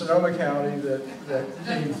in Sonoma County that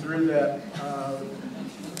came through that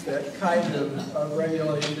kind of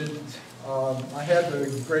regulated. I had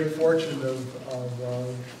the great fortune of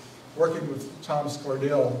working with Thomas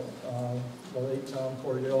Cordill, the late Tom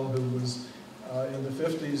Cordill, who was in the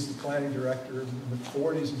 50s the planning director, in the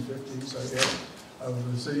 40s and 50s, I guess,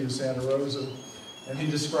 of the city of Santa Rosa. And he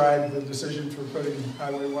described the decision for putting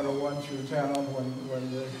Highway 101 through town when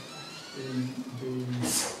the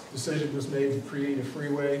decision was made to create a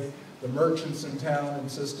freeway. The merchants in town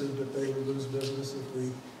insisted that they would lose business if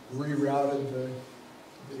we rerouted the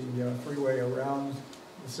freeway around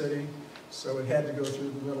the city. So it had to go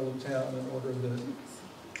through the middle of town in order that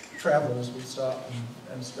travelers would stop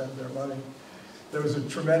and spend their money. There was a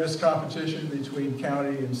tremendous competition between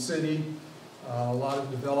county and city. A lot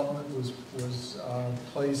of development was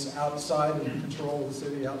placed outside of the control of the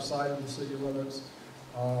city, outside of the city limits,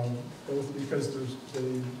 both because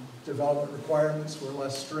the development requirements were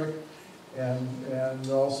less strict, and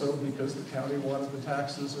also because the county wanted the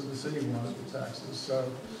taxes and the city wanted the taxes. So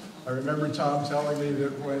I remember Tom telling me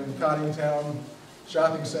that when Cottingtown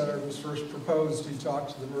Shopping Center was first proposed, he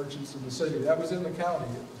talked to the merchants in the city. That was in the county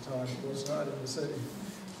at the time, it was not in the city.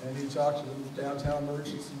 And he talked to the downtown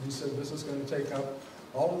merchants, and he said, this is going to take up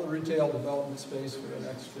all of the retail development space for the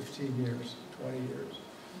next 15 years, 20 years.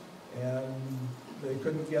 And they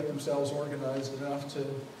couldn't get themselves organized enough to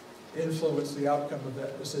influence the outcome of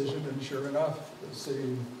that decision, and sure enough, the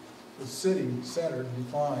city center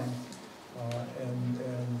declined, and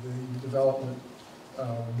the development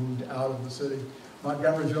moved out of the city.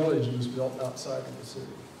 Montgomery Village was built outside of the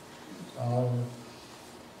city.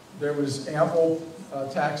 There was ample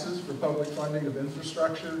taxes for public funding of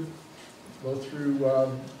infrastructure, both through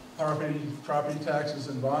property taxes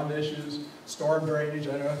and bond issues, storm drainage.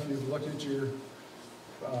 I don't know if you've looked at your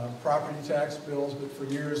property tax bills, but for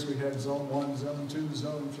years we had Zone 1, Zone 2,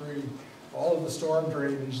 Zone 3. All of the storm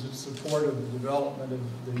drainage that supported the development of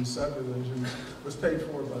the subdivisions was paid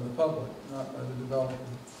for by the public, not by the developer.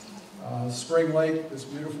 Spring Lake, this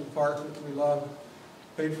beautiful park that we love,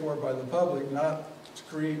 paid for by the public, not to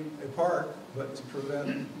create a park, but to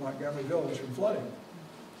prevent Montgomery Village from flooding.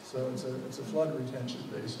 So it's a flood retention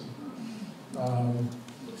basin.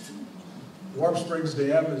 Warm Springs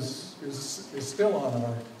Dam is still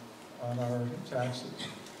on our taxes.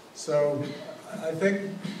 So I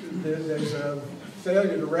think there's a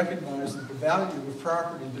failure to recognize that the value of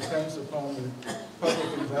property depends upon the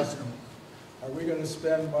public investment. Are we going to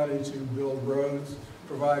spend money to build roads,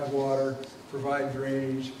 provide water, provide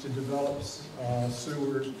drainage, to develop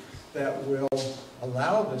sewers that will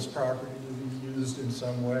allow this property to be used in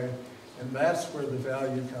some way? And that's where the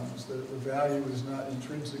value comes. The value is not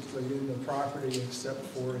intrinsically in the property except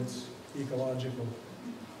for its ecological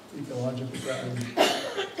value.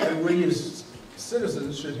 And we as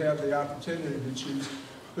citizens should have the opportunity to choose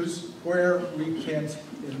where we can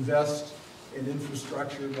invest in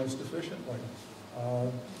infrastructure most efficiently.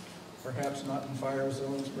 Perhaps not in fire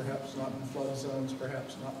zones, perhaps not in flood zones,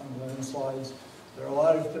 perhaps not on landslides. There are a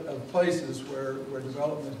lot of places where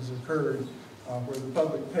development has occurred where the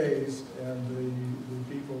public pays and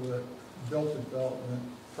the people that built the development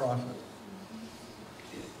profit.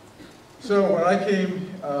 So when I came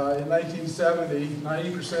in 1970,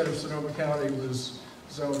 90% of Sonoma County was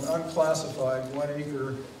zoned unclassified, 1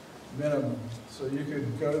 acre minimum. So you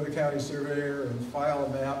could go to the county surveyor and file a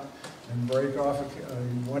map and break off a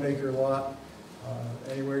 1 acre lot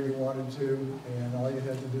anywhere you wanted to, and all you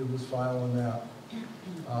had to do was file a map.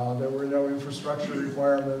 There were no infrastructure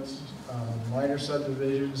requirements, minor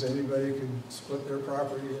subdivisions. Anybody could split their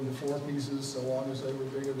property into 4 pieces so long as they were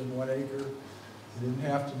bigger than 1 acre. You didn't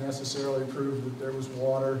have to necessarily prove that there was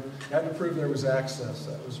water. You had to prove there was access.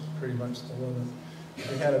 That was pretty much the limit.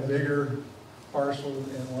 If you had a bigger parcel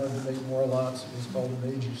and wanted to make more lots, it was called a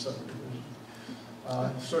major subdivision.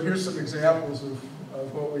 So here's some examples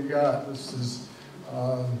of what we got. This is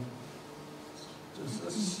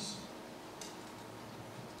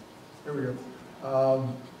here we go.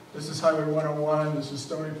 This is Highway 101. This is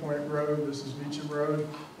Stony Point Road. This is Meacham Road.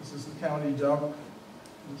 This is the county dump.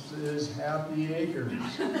 This is Happy Acres.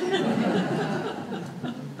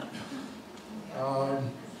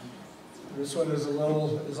 This one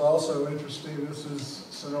is also interesting. This is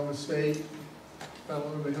Sonoma State,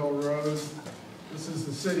 Petaluma Hill Road. This is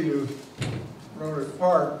the city of Roanoke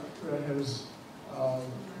Park that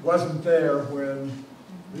wasn't there when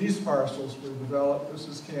these parcels were developed. This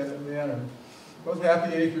is Cannon Manor. Both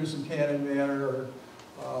Happy Acres and Cannon Manor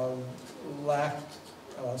lacked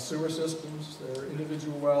sewer systems. They're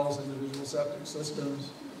individual wells, individual septic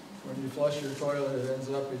systems. When you flush your toilet, it ends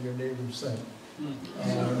up in your neighbor's sink.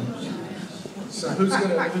 So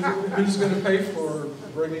who's going to pay for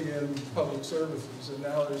bringing in public services? And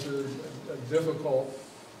now there's a difficult.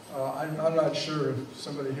 I'm not sure if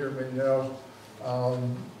somebody here may know.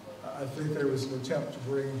 I think there was an attempt to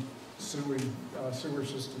bring sewer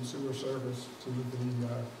system, sewer service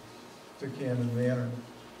to Cannon Manor.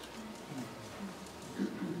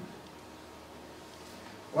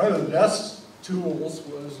 One of the best tools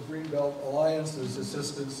was Greenbelt Alliance's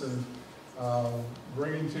assistance in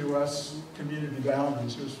bringing to us community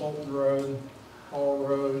boundaries. Here's Fulton Road, Hall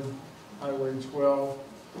Road, Highway 12.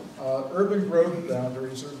 Urban growth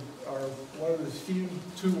boundaries are one of the few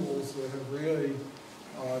tools that have really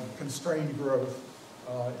constrained growth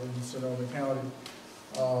in Sonoma County.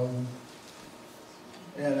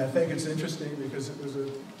 And I think it's interesting because it was a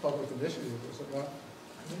public initiative, was it not?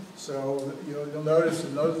 So you'll notice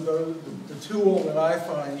the tool that I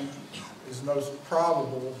find is most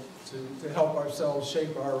probable to help ourselves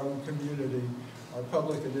shape our own community are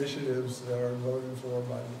public initiatives that are voted for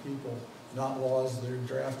by the people, not laws that are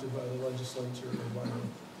drafted by the legislature or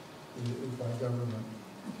by government.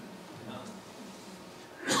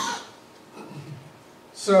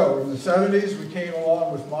 So in the 70s, we came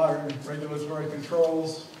along with modern regulatory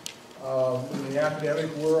controls. In the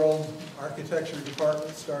academic world, architecture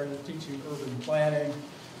department started teaching urban planning.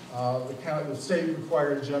 The state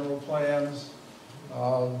required general plans.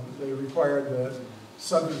 They required that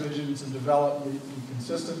subdivisions and development be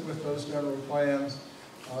consistent with those general plans.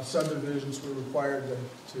 Subdivisions were required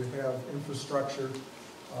to have infrastructure.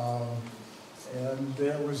 And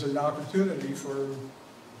there was an opportunity for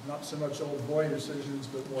not so much old boy decisions,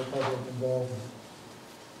 but more public involvement.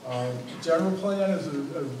 General plan is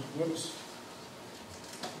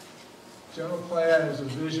General plan is a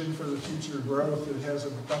vision for the future growth. It has a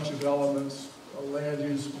bunch of elements: land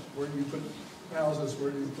use, where do you put houses,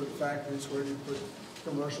 where do you put factories, where do you put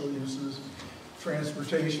commercial uses;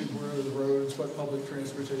 transportation, where are the roads, what public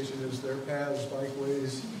transportation is there, paths,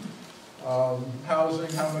 bikeways,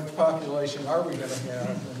 Housing, how much population are we going to have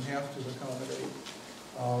and have to accommodate?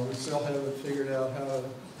 We still haven't figured out how to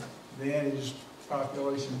manage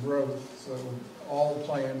population growth, so all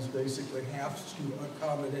plans basically have to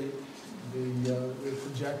accommodate the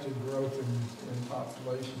projected growth in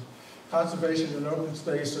population. Conservation and open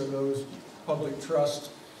space are those public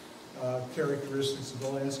trust characteristics of the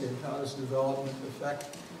landscape. How does development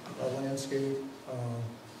affect our landscape?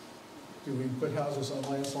 Do we put houses on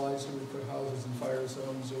landslides? Do we put houses in fire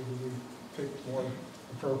zones? Or do we pick more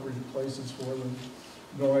appropriate places for them?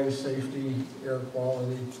 Noise, safety, air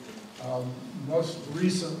quality. Most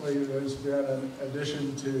recently, there's been an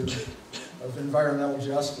addition of environmental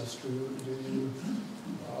justice. Do you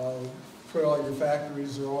put all your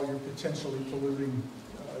factories or all your potentially polluting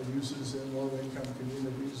uses in low-income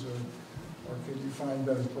communities, or can you find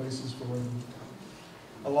better places for them?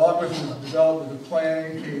 Along with the development of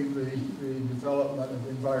planning came the development of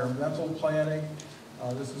environmental planning.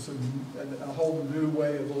 This is a whole new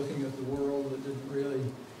way of looking at the world that didn't really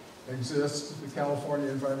exist. The California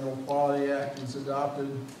Environmental Quality Act was adopted.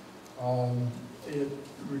 It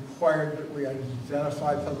required that we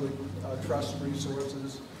identify public trust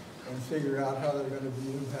resources and figure out how they're going to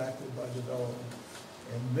be impacted by development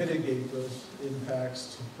and mitigate those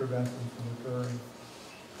impacts to prevent them from occurring.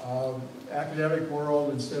 Academic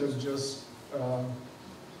world, instead of just,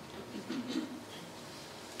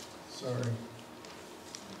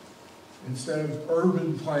 instead of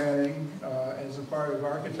urban planning, as a part of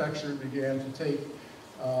architecture, began to take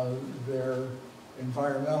their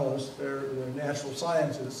environmentalists, their natural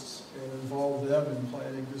scientists, and involve them in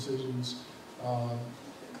planning decisions.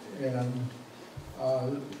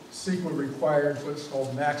 CEQA required what's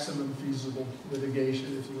called maximum feasible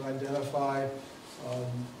mitigation. If you identify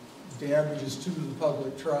damages to the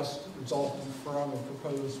public trust resulting from a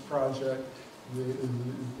proposed project, the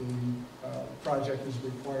project is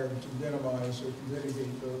required to minimize or to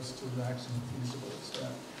mitigate those to the maximum feasible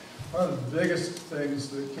extent. One of the biggest things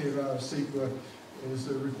that came out of CEQA is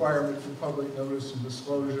the requirement for public notice and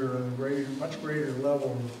disclosure and a much greater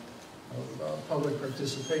level of public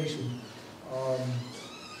participation.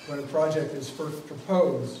 When a project is first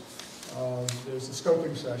proposed, there's a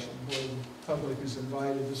scoping session where the public is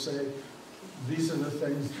invited to say, these are the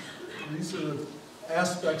things, these are the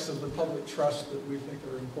aspects of the public trust that we think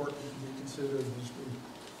are important to be considered as we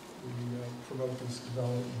promote this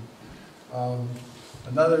development.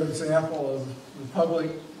 Another example of the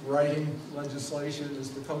public writing legislation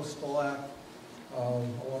is the Coastal Act.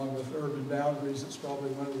 Along with urban boundaries, it's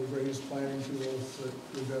probably one of the greatest planning tools that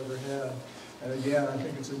we've ever had. And again, I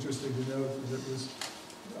think it's interesting to note that it was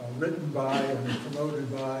written by and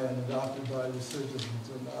promoted by and adopted by the citizens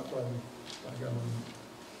and not by government.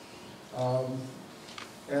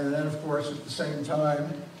 And then, of course, at the same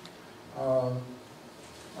time, our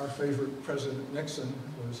favorite President Nixon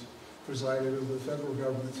was presided over the federal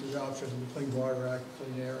government's adoption of the Clean Water Act,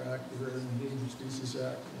 Clean Air Act, the Rare and Endangered Species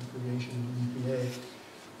Act, and creation of the EPA.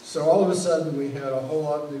 So all of a sudden, we had a whole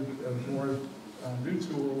lot of more new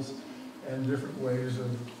tools and different ways of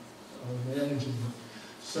managing them.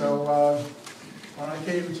 So when I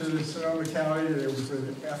came to Sonoma County, there was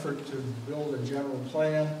an effort to build a general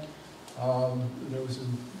plan. There was a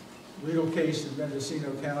legal case in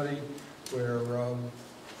Mendocino County where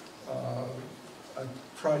a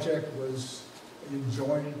project was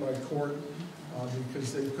enjoined by court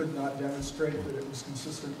because they could not demonstrate that it was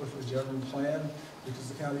consistent with the general plan because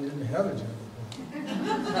the county didn't have a general plan.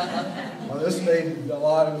 Well, this made a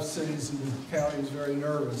lot of cities and counties very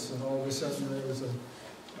nervous, and all of a sudden there was a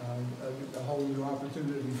whole new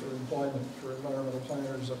opportunity for employment for environmental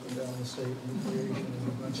planners up and down the state and the creation of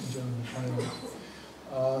a bunch of general plans.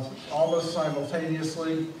 Almost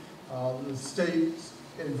simultaneously, the state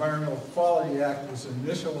Environmental Quality Act was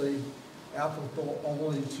initially applicable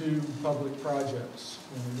only to public projects.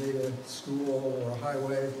 When you made a school or a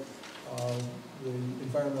highway, the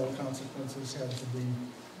environmental consequences had to be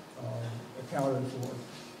accounted for.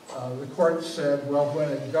 The court said, well,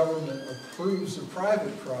 when a government approves a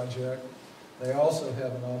private project, they also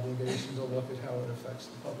have an obligation to look at how it affects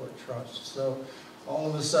the public trust. So all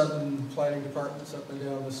of a sudden, planning departments up and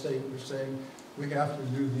down the state were saying, we have to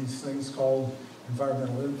do these things called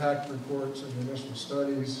environmental impact reports and initial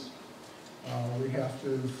studies. We have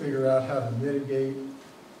to figure out how to mitigate.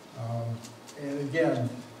 And again,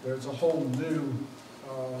 there's a whole new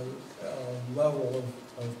level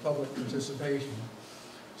of public participation.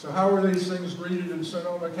 So how were these things greeted in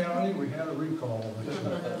Sonoma County? We had a recall.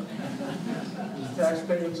 The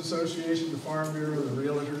Taxpayers Association, the Farm Bureau, the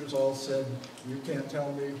realtors all said, you can't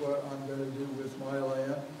tell me what I'm going to do with my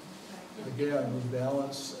land. Again, we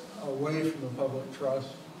balance away from the public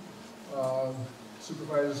trust.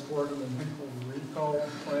 Supervisors Gordon and Hinkle recalled,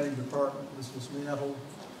 the planning department was dismantled.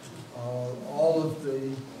 All of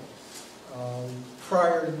the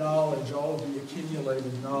prior knowledge, all of the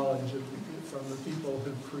accumulated knowledge from the people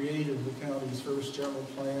who created the county's first general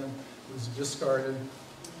plan was discarded.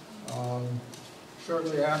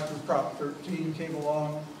 Shortly after Prop 13 came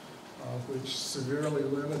along, which severely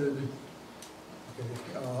limited. Okay,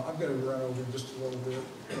 I'm going to run over just a little bit.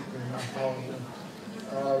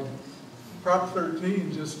 Prop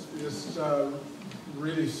 13 just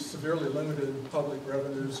really severely limited public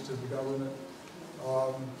revenues to the government.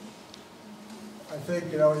 I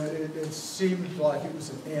think, it seemed like it was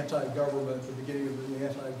an anti-government, the beginning of the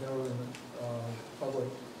anti-government public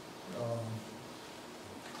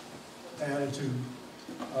attitude.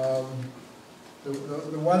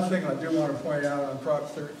 The one thing I do want to point out on Prop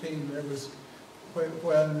 13, there was,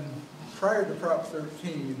 when prior to Prop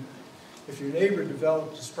 13, if your neighbor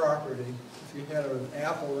developed his property, if you had an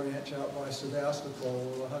apple ranch out by Sebastopol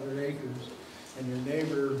with 100 acres, and your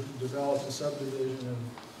neighbor developed a subdivision of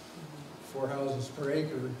 4 houses per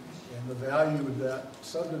acre, and the value of that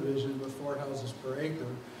subdivision with 4 houses per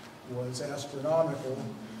acre was astronomical,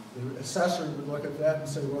 the assessor would look at that and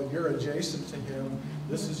say, well, you're adjacent to him,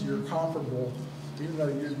 this is your comparable. Even though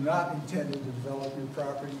you're not intending to develop your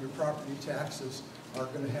property taxes are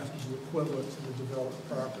going to have to be equivalent to the developed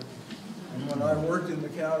property. And when I worked in the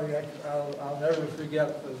county, I'll never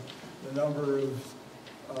forget the number of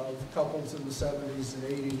couples in the 70s and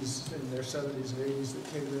 80s, in their 70s and 80s that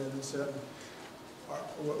came in and said,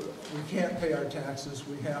 we can't pay our taxes,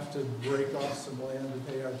 we have to break off some land to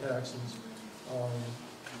pay our taxes.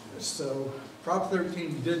 So Prop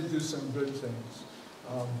 13 did do some good things,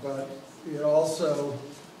 but it also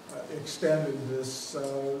extended this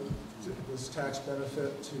tax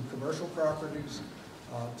benefit to commercial properties,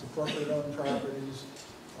 to corporate-owned properties,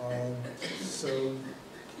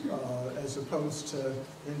 as opposed to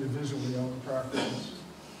individually owned properties.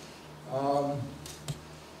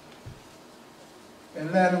 And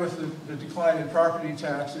then with the decline in property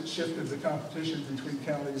tax, it shifted the competition between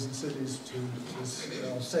counties and cities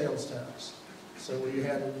to sales tax. So we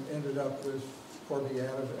ended up with Corby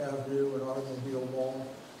Avenue and Automobile Mall,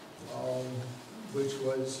 which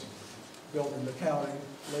was built in the county,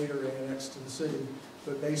 later annexed to the city,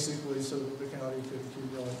 but basically so that the county could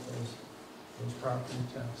accumulate those property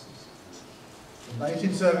taxes. In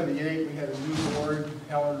 1978, we had a new board.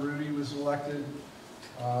 Helen Rudy was elected.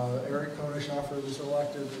 Eric Konishofer was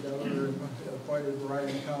elected. The governor appointed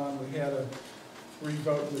Brian Kahn. We had a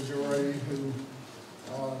 3-vote majority who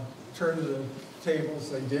turned the tables.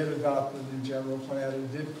 They did adopt the new general plan.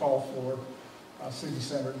 It did call for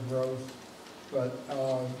city-centered growth, but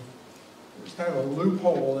there's kind of a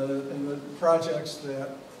loophole in the projects that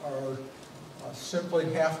are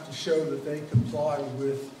simply have to show that they comply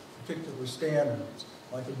with particular standards,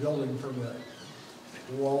 like a building permit.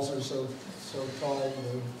 The walls are so tall,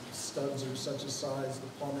 the studs are such a size, the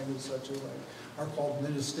plumbing is such a way, are called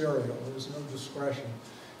ministerial. There's no discretion.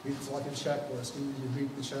 It's like a checklist. Either you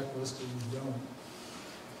meet the checklist or you don't.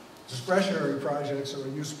 Discretionary projects are a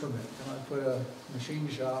use permit. Can I put a machine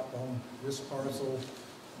shop on this parcel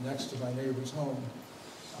next to my neighbor's home?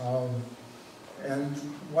 And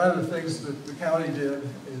one of the things that the county did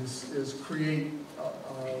is create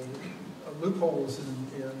loopholes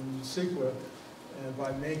in CEQA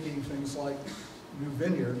by making things like new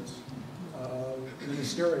vineyards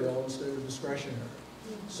ministerial instead of discretionary.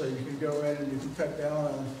 So you can go in and you can cut down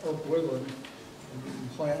on oak woodland and you can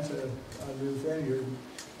plant a new vineyard,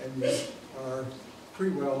 and you are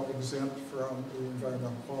pretty well exempt from the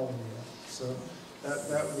Environmental Quality Act. So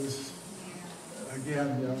that was,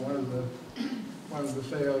 again, one of the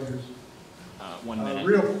failures. 1 minute.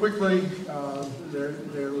 Real quickly,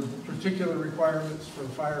 there were particular requirements for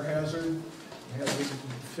fire hazard. You had to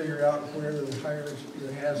figure out where the fire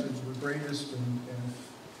hazards were greatest and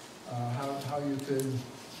how you could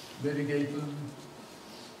mitigate them.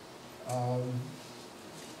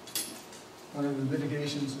 One of the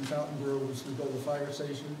mitigations in Fountain Grove was to build a fire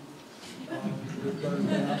station. It burned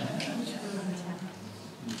down.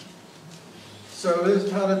 So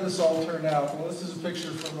how did this all turn out? Well, this is a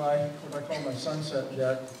picture from what I call my sunset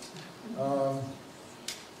deck.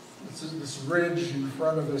 This ridge in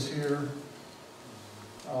front of us here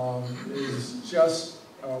is just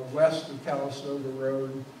west of Calistoga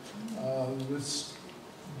Road. This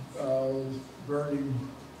burning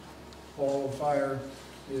ball of fire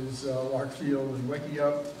is Larkfield and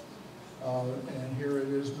Wickiup. And here it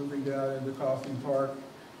is moving down into Coffey Park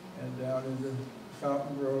and down into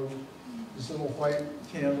Fountain Grove. These little white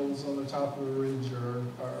candles on the top of the ridge are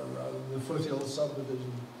the foothill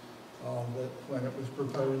subdivision that when it was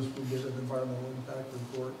proposed, we did an environmental impact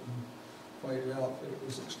report and pointed out that it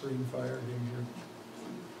was extreme fire danger.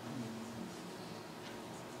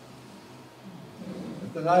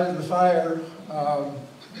 At the night of the fire,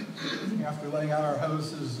 after laying out our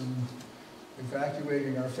hoses and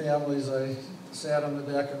evacuating our families, I sat on the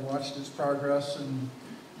deck and watched its progress and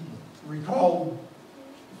recalled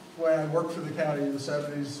when I worked for the county in the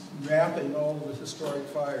 70s, mapping all of the historic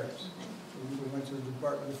fires. We went to the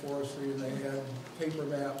Department of Forestry and they had paper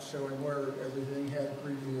maps showing where everything had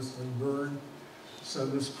previously burned. So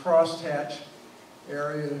this crosshatch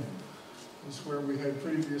area is where we had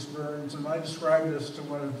previous burns, and I described this to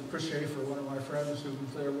Chris Schaefer, one of my friends who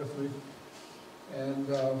was there with me. And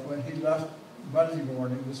when he left Monday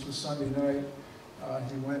morning, this was Sunday night,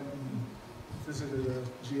 he went and visited a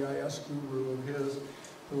GIS guru of his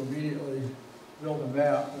who immediately built a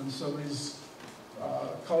map. And so these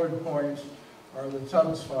colored points are the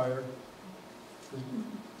Tubbs fire.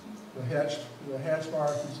 The hatch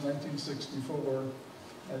mark is 1964.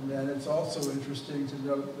 And then it's also interesting to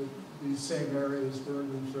note that these same areas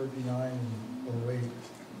burned in 39 and 08.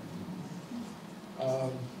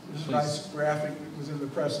 This is a nice graphic that was in the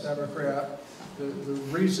Press Democrat. The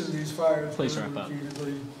reason these fires burned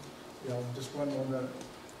repeatedly, just one more minute,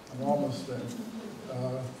 I'm almost there.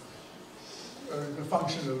 The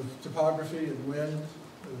function of topography and wind.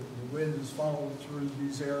 The wind is funneled through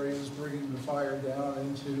these areas, bringing the fire down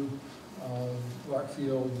into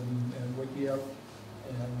Blackfield and Wickiup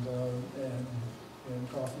and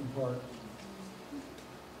Coffee Park.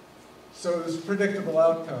 So it was a predictable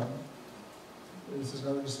outcome. This is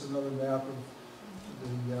just another map of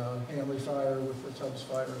the Hanley fire with the Tubbs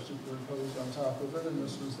fire superimposed on top of it, and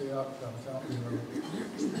this was the outcome, Fountain Road.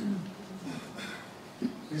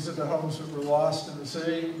 These are the homes that were lost in the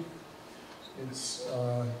city. It's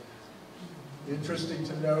interesting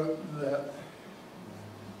to note that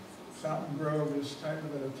Fountain Grove is kind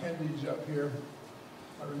of an appendage up here.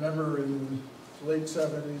 I remember in the late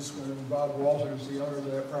 70s when Bob Walters, the owner of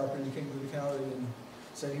that property, came to the county and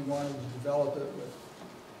said he wanted to develop it with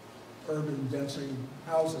urban density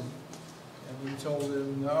housing. And we told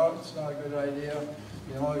him, no, it's not a good idea.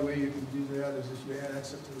 The only way you can do that is if you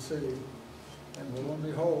annex it to the city. And lo and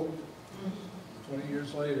behold, 20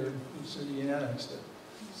 years later, the city annexed it.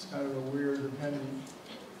 It's kind of a weird appendage.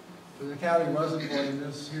 But the county wasn't wanting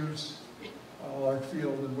this. Here's Lark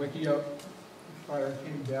Field and Wickiup. Fire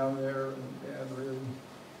came down there and really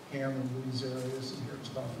hammered these areas, and here's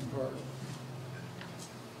Coffee Park.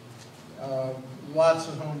 Lots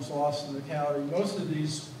of homes lost in the county. Most of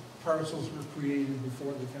these parcels were created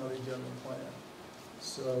before the county general plan.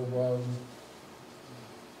 So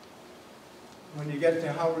when you get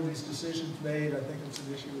to how were these decisions made, I think it's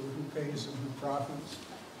an issue of who pays and who profits.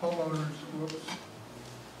 Homeowners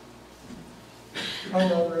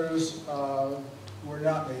were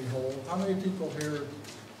not made whole. How many people here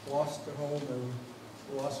lost a home or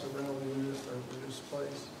lost a rental unit or were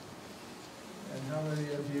displaced? And how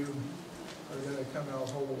many of you are going to come out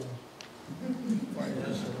whole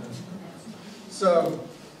financially? So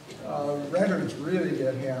renters really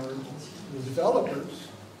get hammered. The developers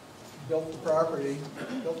built the property,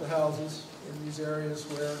 built the houses in these areas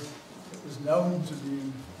where it was known to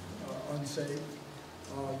be unsafe,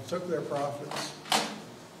 took their profits,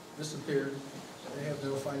 disappeared. They have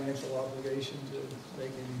no financial obligation to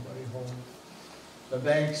make anybody whole. The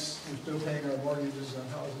banks, we're still paying our mortgages on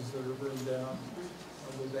houses that are burned down.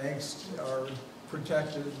 The banks are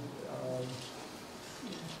protected.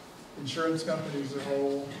 Insurance companies are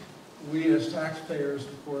whole. We as taxpayers,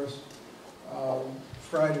 of course,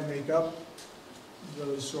 try to make up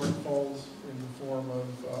those shortfalls in the form of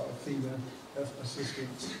FEMA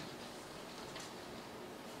assistance.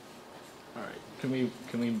 All right, can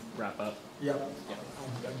we wrap up? Yeah.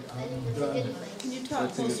 I'm done. Can you talk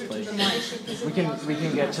closer to the mic? We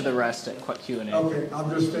can get to the rest at Q&A. Okay, I'll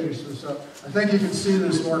just finish this up. I think you can see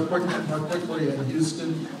this more quickly in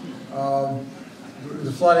Houston.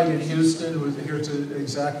 The flooding in Houston was here to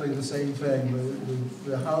exactly the same thing.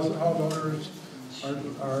 The homeowners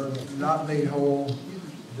are not made whole.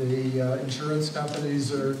 The insurance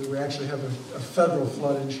companies we actually have a federal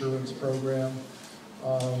flood insurance program.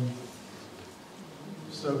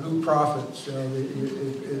 So who profits?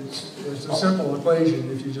 It's a simple equation.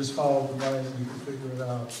 If you just follow the money, you can figure it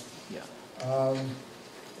out. Yeah.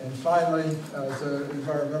 And finally, as an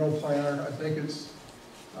environmental planner, I think it's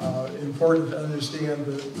important to understand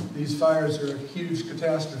that these fires are a huge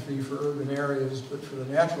catastrophe for urban areas, but for the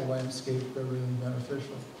natural landscape, they're really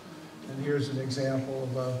beneficial. And here's an example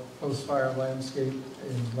of a post-fire landscape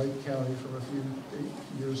in Lake County from a few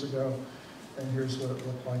years ago. And here's what it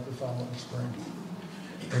looked like the following spring.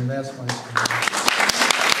 And that's my story.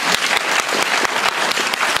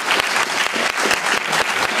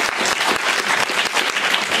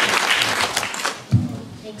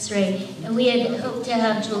 Thanks, Ray. And we had hoped to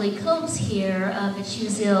have Julie Copes here, but she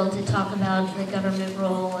was ill, to talk about the government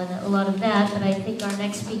role and a lot of that. But I think our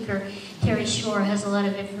next speaker, Terry Shore, has a lot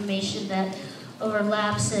of information that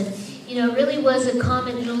overlaps. And, you know, it really was a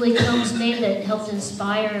comment Julie Copes made that helped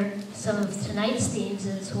inspire some of tonight's themes.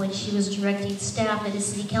 Is when she was directing staff at a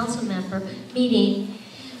city council member meeting,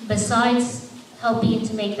 besides helping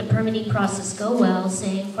to make the permitting process go well,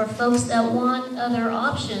 saying for folks that want other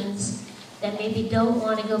options, that maybe don't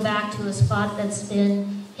want to go back to a spot that's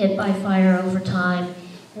been hit by fire over time,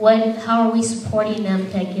 how are we supporting them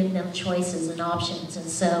to give them choices and options? And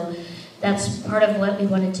so that's part of what we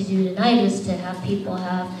wanted to do tonight, is to have people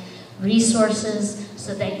have resources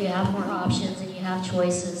so that you have more options and you have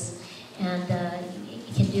choices, and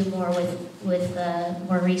you can do more with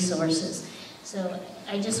more resources. So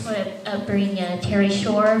I just want to bring Terry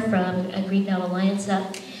Shore from Greenbelt Alliance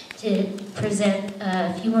up to present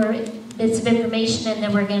a few more bits of information, and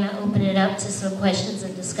then we're going to open it up to some questions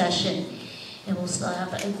and discussion, and we'll still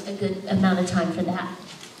have a good amount of time for that.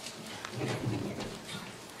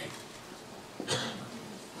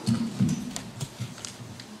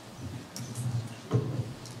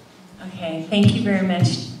 Okay, thank you very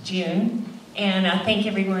much, June, and thank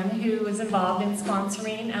everyone who was involved in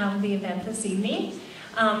sponsoring the event this evening.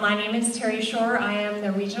 My name is Terry Shore. I am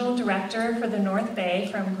the Regional Director for the North Bay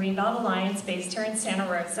from Greenbelt Alliance, based here in Santa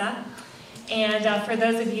Rosa. And for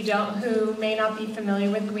those of you who may not be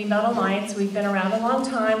familiar with Greenbelt Alliance, we've been around a long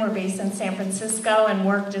time. We're based in San Francisco and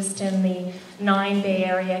work just in the 9 Bay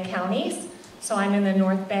Area counties. So I'm in the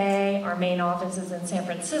North Bay, our main office is in San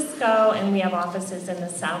Francisco, and we have offices in the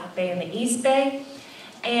South Bay and the East Bay.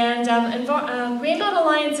 And Greenbelt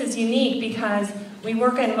Alliance is unique because we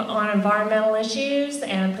work on environmental issues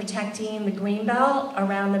and protecting the Greenbelt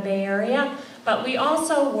around the Bay Area, but we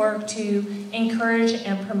also work to encourage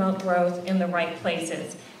and promote growth in the right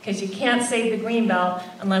places, because you can't save the Greenbelt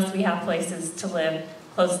unless we have places to live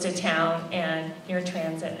close to town and near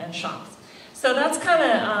transit and shops. So that's kind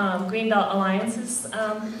of Greenbelt Alliance's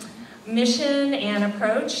mission and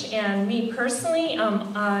approach. And me personally,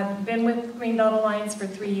 I've been with Greenbelt Alliance for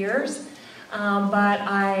 3 years. But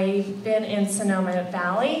I've been in Sonoma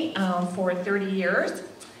Valley for 30 years.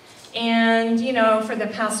 And, you know, for the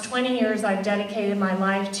past 20 years, I've dedicated my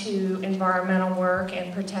life to environmental work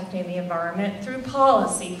and protecting the environment through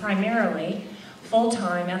policy, primarily,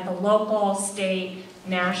 full-time at the local, state,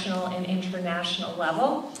 national, and international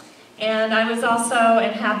level. And I was also,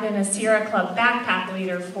 and have been, a Sierra Club backpack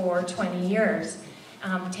leader for 20 years.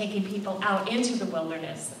 Taking people out into the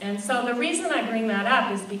wilderness. And so the reason I bring that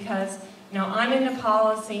up is because, you know, I'm into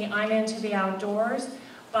policy, I'm into the outdoors,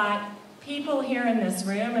 but people here in this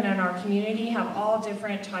room and in our community have all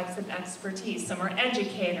different types of expertise. Some are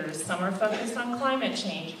educators, some are focused on climate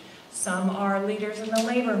change, some are leaders in the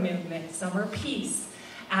labor movement, some are peace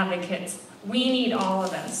advocates. We need all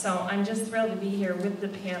of us. So I'm just thrilled to be here with the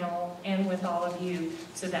panel and with all of you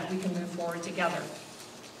so that we can move forward together.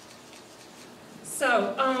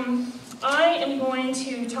 So I am going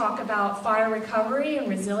to talk about fire recovery and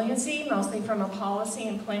resiliency, mostly from a policy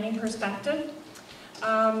and planning perspective. There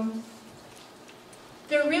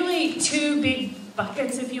are really 2 big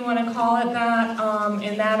buckets, if you want to call it that,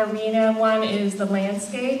 in that arena. One is the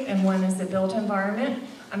landscape and one is the built environment.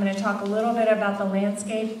 I'm going to talk a little bit about the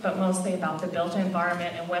landscape, but mostly about the built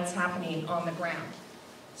environment and what's happening on the ground.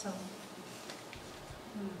 So.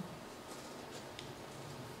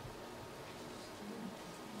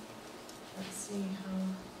 Let's see how,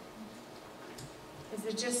 is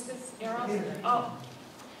it just this arrow? Oh,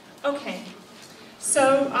 okay.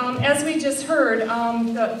 So as we just heard,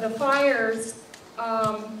 the fires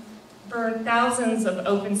burned thousands of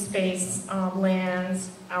open space lands,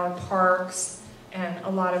 our parks, and a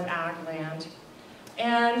lot of ag land.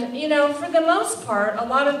 And, you know, for the most part, a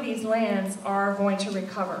lot of these lands are going to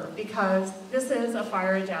recover because this is a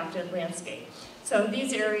fire-adapted landscape. So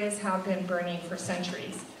these areas have been burning for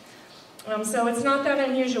centuries. So it's not that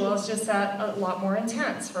unusual, it's just that a lot more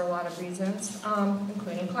intense for a lot of reasons,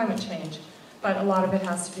 including climate change. But a lot of it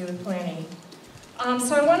has to do with planning.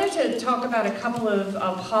 So I wanted to talk about a couple of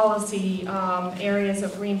policy areas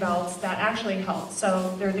of greenbelts that actually help.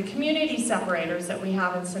 So they're the community separators that we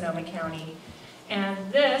have in Sonoma County. And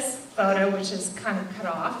this photo, which is kind of cut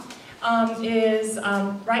off, is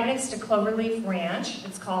right next to Cloverleaf Ranch.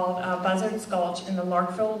 It's called Buzzard's Gulch in the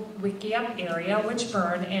Larkville-Wickiup area, which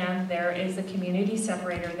burned, and there is a community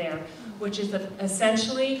separator there, which is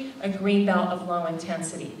essentially a green belt of low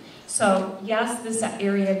intensity. So yes, this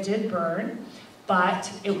area did burn,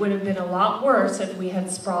 but it would have been a lot worse if we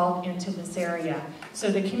had sprawled into this area.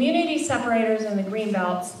 So the community separators and the green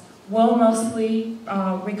belts will mostly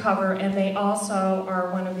recover, and they also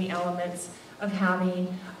are one of the elements of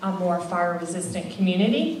having a more fire-resistant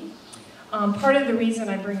community. Part of the reason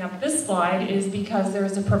I bring up this slide is because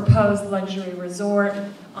there's a proposed luxury resort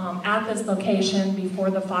at this location before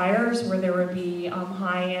the fires, where there would be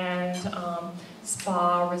high-end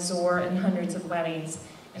spa, resort, and hundreds of weddings.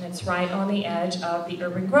 And it's right on the edge of the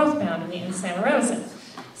urban growth boundary in Santa Rosa.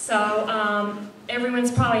 So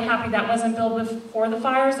everyone's probably happy that wasn't built before the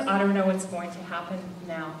fires. I don't know what's going to happen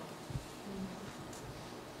now.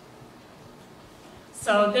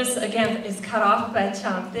 So this, again, is cut off,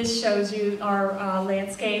 but this shows you our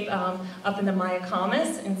landscape up in the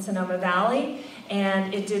Mayacamas in Sonoma Valley.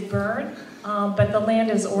 And it did burn, but the land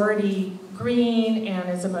is already green and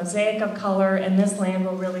is a mosaic of color, and this land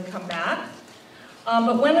will really come back.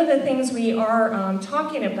 But one of the things we are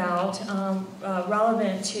talking about,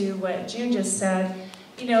 relevant to what June just said,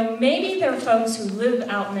 you know, maybe there are folks who live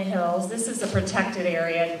out in the hills. This is a protected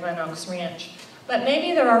area at Glen Oaks Ranch. But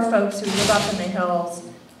maybe there are folks who live up in the hills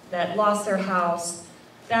that lost their house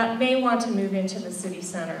that may want to move into the city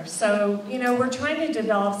center. So, you know, we're trying to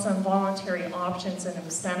develop some voluntary options and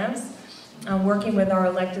incentives, working with our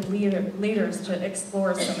elected leaders to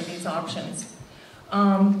explore some of these options.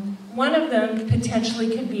 One of them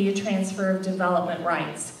potentially could be a transfer of development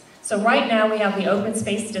rights. So right now we have the open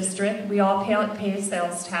space district. We all pay a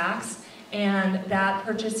sales tax, and that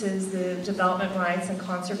purchases the development rights and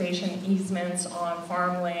conservation easements on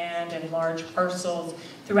farmland and large parcels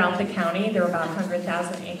throughout the county. There are about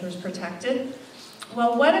 100,000 acres protected.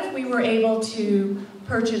 Well, what if we were able to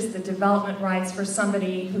purchase the development rights for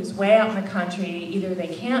somebody who's way out in the country? Either they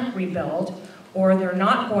can't rebuild, or they're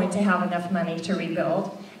not going to have enough money to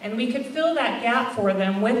rebuild, and we could fill that gap for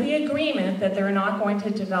them with the agreement that they're not going to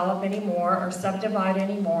develop anymore or subdivide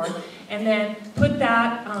anymore, and then put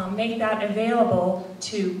that, make that available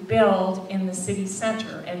to build in the city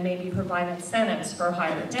center and maybe provide incentives for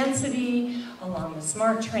higher density along the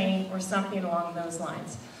SMART train or something along those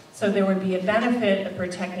lines. So there would be a benefit of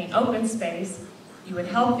protecting open space. You would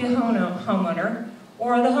help the homeowner,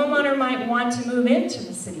 or the homeowner might want to move into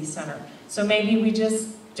the city center. So maybe we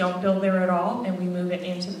just don't build there at all and we move it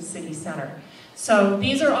into the city center. So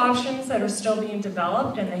these are options that are still being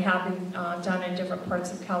developed, and they have been done in different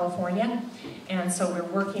parts of California. And so we're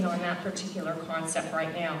working on that particular concept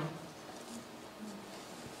right now.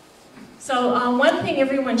 So one thing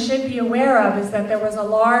everyone should be aware of is that there was a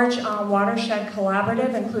large watershed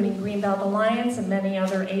collaborative, including Greenbelt Alliance and many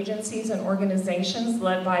other agencies and organizations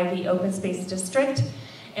led by the Open Space District.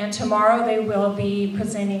 And tomorrow they will be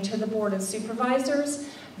presenting to the Board of Supervisors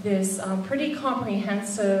this pretty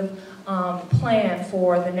comprehensive plan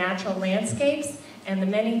for the natural landscapes and the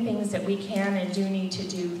many things that we can and do need to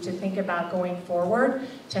do to think about going forward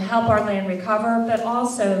to help our land recover, but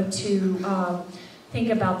also to think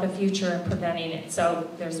about the future and preventing it. So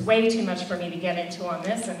there's way too much for me to get into on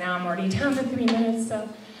this, and now I'm already down to 3 minutes. So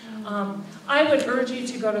I would urge you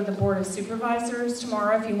to go to the Board of Supervisors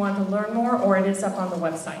tomorrow if you want to learn more, or it is up on the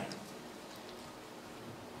website.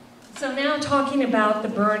 So now talking about the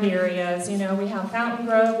burned areas, you know, we have Fountain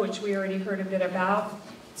Grove, which we already heard a bit about.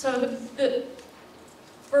 So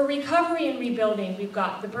for recovery and rebuilding, we've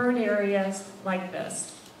got the burned areas like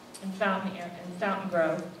this in Fountain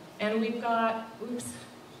Grove. And we've got,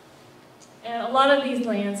 and a lot of these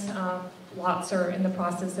lots are in the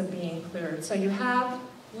process of being cleared. So you have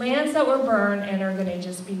lands that were burned and are going to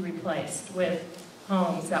just be replaced with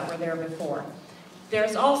homes that were there before.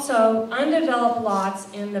 There's also undeveloped lots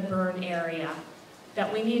in the burned area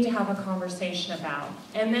that we need to have a conversation about.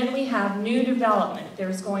 And then we have new development.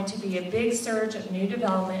 There's going to be a big surge of new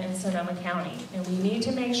development in Sonoma County, and we need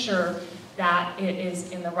to make sure that it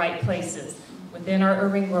is in the right places, within our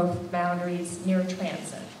urban growth boundaries, near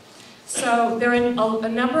transit. So there are a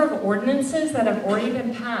number of ordinances that have already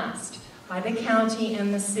been passed by the county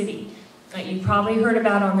and the city that you probably heard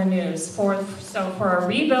about on the news. So for a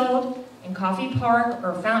rebuild in Coffee Park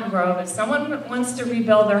or Fountain Grove, if someone wants to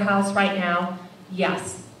rebuild their house right now,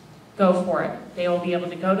 yes, go for it. They will be able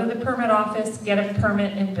to go to the permit office, get a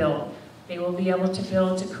permit, and build. They will be able to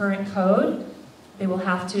build to current code. They will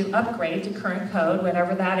have to upgrade to current code,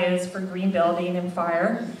 whatever that is for green building and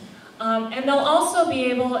fire. And they'll also be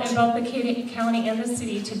able, in both the county and the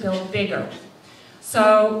city, to build bigger.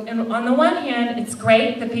 So on the one hand, it's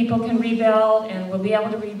great that people can rebuild and will be able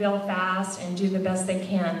to rebuild fast and do the best they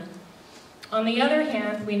can. On the other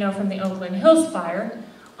hand, we know from the Oakland Hills fire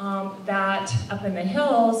that up in the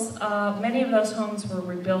hills, many of those homes were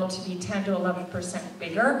rebuilt to be 10 to 11%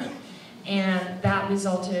 bigger, and that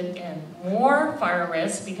resulted in more fire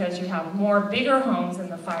risk because you have more bigger homes in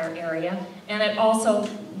the fire area, and it also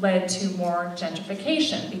led to more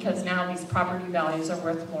gentrification because now these property values are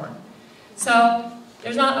worth more. So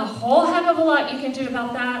there's not a whole heck of a lot you can do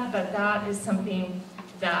about that, but that is something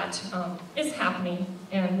that is happening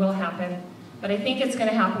and will happen. But I think it's going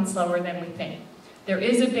to happen slower than we think. There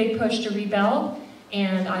is a big push to rebuild,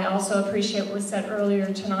 and I also appreciate what was said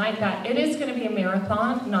earlier tonight that it is going to be a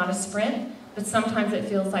marathon, not a sprint, but sometimes it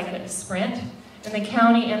feels like a sprint. And the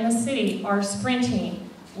county and the city are sprinting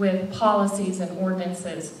with policies and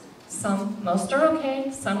ordinances. Most are okay,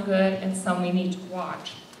 some good, and some we need to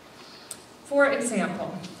watch. For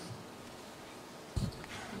example,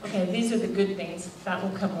 okay, these are the good things. That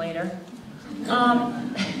will come later.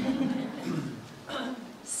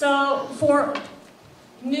 So for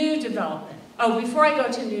new development, before I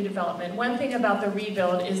go to new development, one thing about the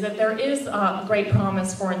rebuild is that there is a great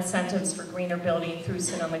promise for incentives for greener building through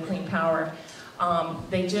Sonoma Clean Power.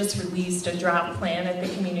 They just released a draft plan at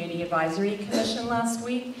the Community Advisory Commission last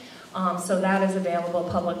week. So that is available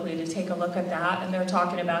publicly to take a look at that. And they're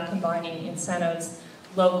talking about combining incentives,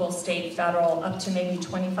 local, state, federal, up to maybe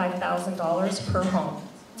 $25,000 per home.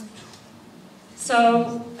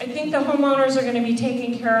 So I think the homeowners are going to be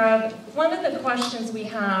taken care of. One of the questions we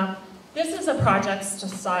have, this is a project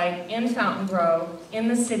site in Fountain Grove in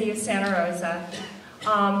the city of Santa Rosa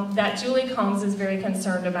that Julie Combs is very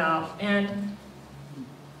concerned about. And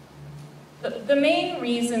the main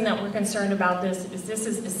reason that we're concerned about this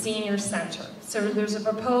is a senior center. So there's a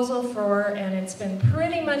proposal for, and it's been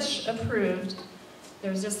pretty much approved,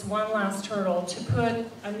 there's just one last hurdle, to put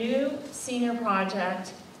a new senior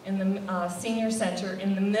project in the senior center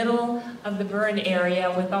in the middle of the burned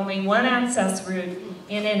area with only one access route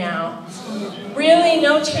in and out. Really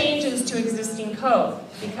no changes to existing code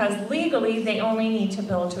because legally they only need to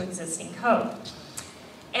build to existing code.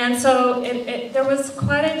 And so there was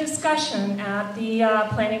quite a discussion at the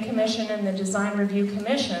Planning Commission and the Design Review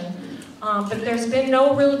Commission, but there's been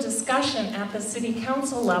no real discussion at the City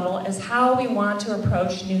Council level as how we want to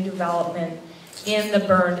approach new development in the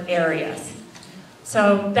burned areas.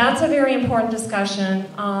 So that's a very important discussion,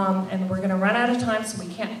 and we're going to run out of time, so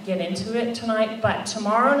we can't get into it tonight. But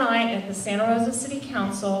tomorrow night at the Santa Rosa City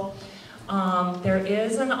Council, there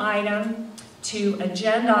is an item to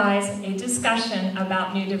agendize a discussion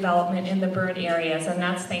about new development in the burned areas, and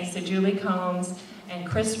that's thanks to Julie Combs and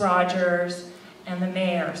Chris Rogers and the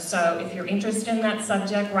mayor. So if you're interested in that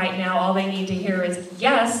subject right now, all they need to hear is,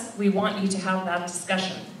 yes, we want you to have that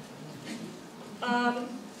discussion.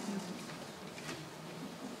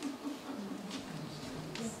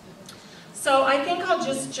 So I think I'll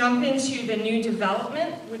just jump into the new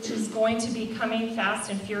development, which is going to be coming fast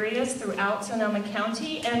and furious throughout Sonoma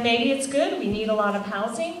County. And maybe it's good, we need a lot of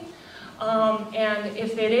housing. And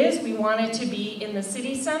if it is, we want it to be in the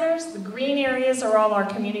city centers. The green areas are all our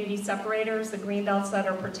community separators, the green belts that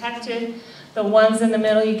are protected. The ones in the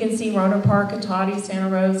middle, you can see Roner Park, Atati, Santa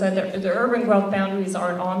Rosa. The urban growth boundaries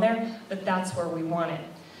aren't on there, but that's where we want it.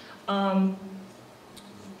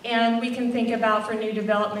 And we can think about for new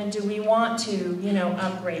development, do we want to,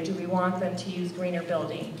 upgrade? Do we want them to use greener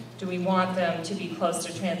building? Do we want them to be close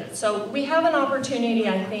to transit? So we have an opportunity,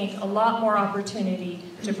 I think, a lot more opportunity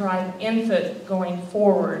to provide input going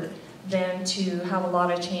forward than to have a lot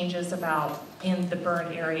of changes about in the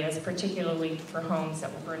burned areas, particularly for homes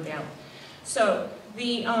that were burned down. So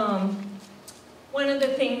one of the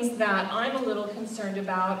things that I'm a little concerned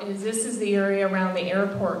about is this is the area around the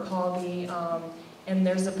airport called and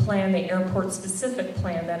there's a plan, the airport-specific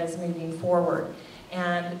plan that is moving forward.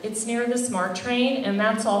 And it's near the SMART train, and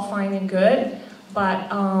that's all fine and good. But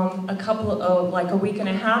like a week and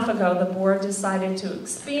a half ago, the board decided to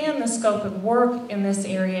expand the scope of work in this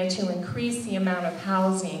area to increase the amount of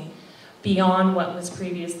housing beyond what was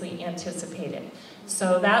previously anticipated.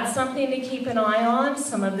 So that's something to keep an eye on.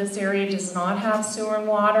 Some of this area does not have sewer and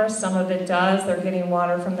water. Some of it does. They're getting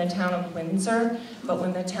water from the town of Windsor. But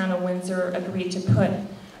when the town of Windsor agreed to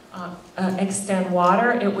extend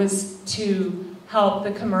water, it was to help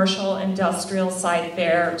the commercial industrial site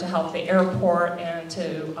there, to help the airport, and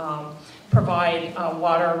to provide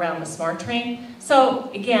water around the SMART train. So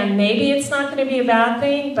again, maybe it's not going to be a bad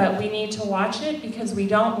thing, but we need to watch it because we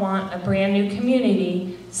don't want a brand new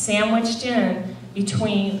community sandwiched in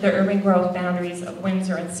between the urban growth boundaries of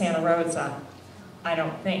Windsor and Santa Rosa, I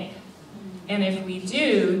don't think. And if we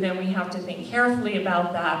do, then we have to think carefully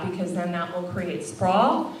about that, because then that will create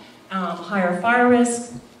sprawl, higher fire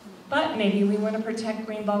risk, but maybe we want to protect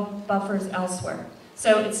green buffers elsewhere.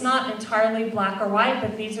 So it's not entirely black or white,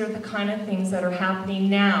 but these are the kind of things that are happening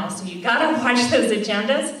now. So you gotta watch those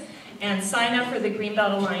agendas and sign up for the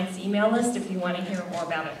Greenbelt Alliance email list if you want to hear more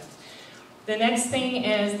about it. The next thing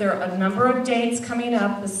is there are a number of dates coming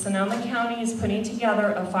up. The Sonoma County is putting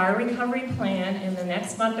together a fire recovery plan in the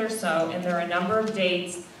next month or so, and there are a number of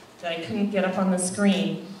dates that I couldn't get up on the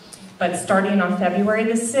screen. But starting on February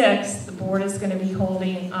the 6th, the board is going to be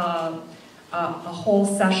holding a whole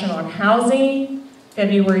session on housing,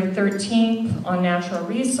 February 13th on natural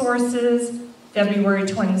resources, February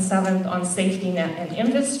 27th on safety net and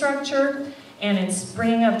infrastructure, and in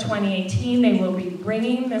spring of 2018 they will be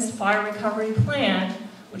bringing this fire recovery plan,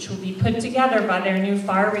 which will be put together by their new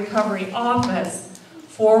fire recovery office,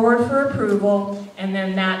 forward for approval, and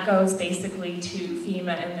then that goes basically to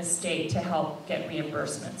FEMA and the state to help get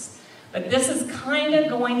reimbursements. But this is kind of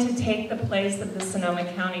going to take the place of the Sonoma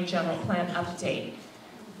County General Plan update,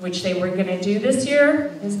 which they were going to do this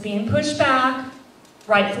year, is being pushed back,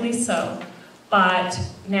 rightfully so. But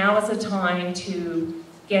now is the time to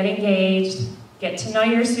get engaged, get to know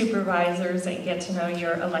your supervisors, and get to know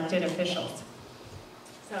your elected officials.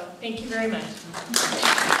 So, thank you very much.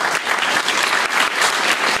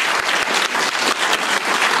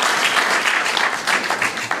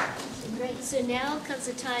 Great, so now comes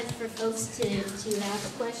the time for folks to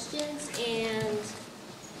ask questions, and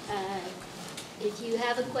if you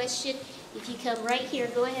have a question, if you come right here,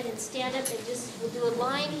 go ahead and stand up and we'll do a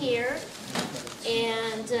line here.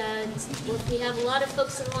 And if we have a lot of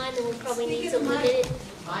folks in line, then we'll probably need to limit it.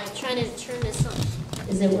 I'm trying to turn this on.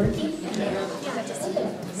 Is it working? Yeah.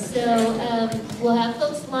 So we'll have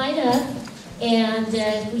folks line up, and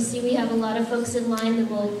if we see we have a lot of folks in line, then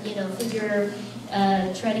we'll,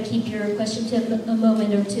 try to keep your question to a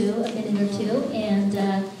minute or two, and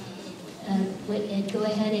go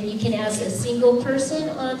ahead and you can ask a single person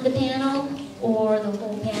on the panel or the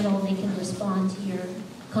whole panel. They can respond to your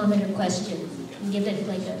comment or question and give it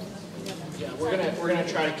like a... Yeah, we're gonna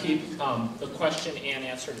try to keep the question and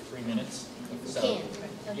answer to 3 minutes. So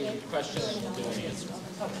Okay. do the question and we'll do an answer.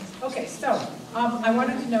 Okay, so I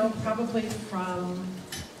wanted to know probably from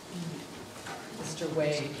Mr.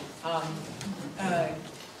 Wade,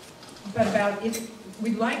 but about if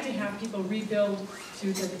we'd like to have people rebuild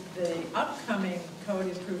to the upcoming code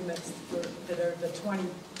improvements that are the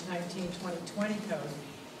 2019-2020 code.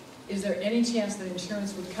 Is there any chance that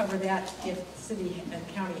insurance would cover that if city and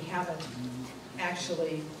county haven't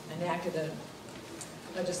actually enacted a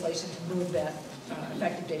legislation to move that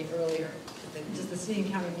effective date earlier? Does the city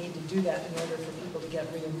and county need to do that in order for people to get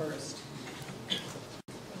reimbursed?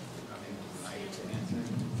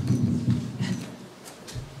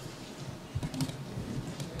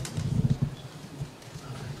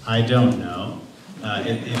 I don't know.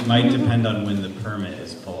 It might depend on when the permit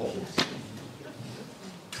is pulled.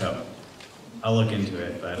 So I'll look into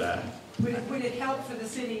it, but... Would it help for the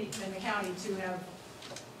city and the county to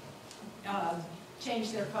have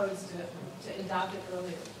changed their codes to adopt it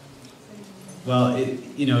earlier? Well,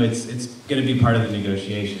 it's going to be part of the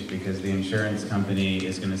negotiation, because the insurance company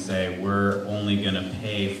is going to say, we're only going to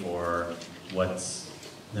pay for what's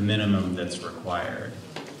the minimum that's required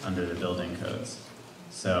under the building codes.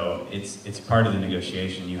 So it's part of the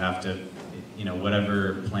negotiation. You have to,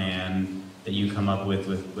 whatever plan that you come up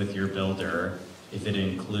with your builder, if it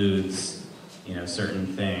includes, certain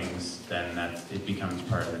things, then it becomes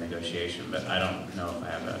part of the negotiation. But I don't know if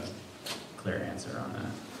I have a clear answer on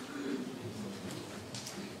that.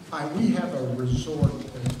 We have a resort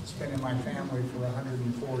that's been in my family for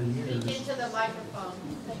 104 years. Speak into the microphone.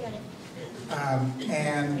 I got it.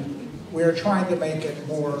 And we're trying to make it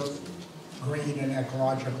more green and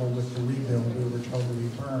ecological with the rebuild. We were totally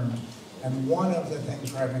burned. And one of the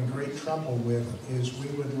things we're having great trouble with is we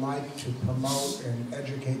would like to promote and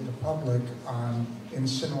educate the public on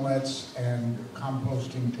incinerators and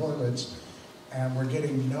composting toilets, and we're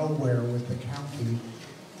getting nowhere with the county.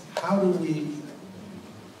 How do we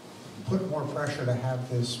put more pressure to have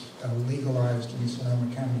this legalized in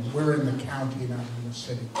Sonoma County? We're in the county, not in the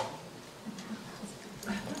city.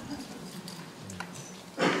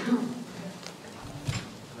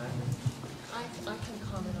 I can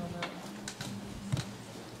comment on that.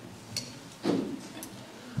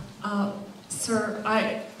 Sir,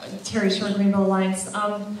 Terry Shore, Greenville Alliance.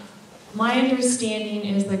 My understanding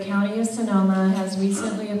is the County of Sonoma has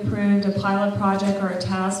recently approved a pilot project or a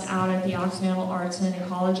test out at the Occidental Arts and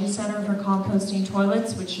Ecology Center for composting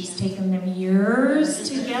toilets, which has taken them years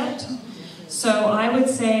to get. So I would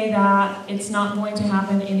say that it's not going to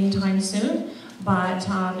happen anytime soon, but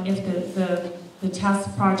if the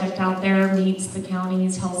test project out there meets the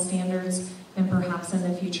county's health standards, then perhaps in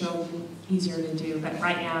the future it'll be easier to do, but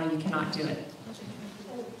right now you cannot do it.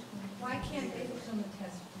 Why can't they become a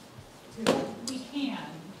test too? We can,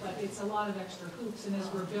 but it's a lot of extra hoops, and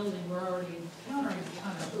as we're building, we're already encountering a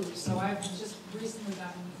ton of hoops. So I've just recently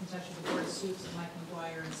gotten in touch with the Board of Soups and Mike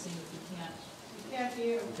McGuire and seeing if we can't. Can't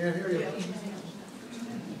hear you. Can't hear you.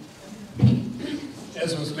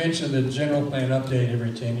 As was mentioned, the general plan update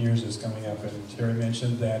every 10 years is coming up, and Terry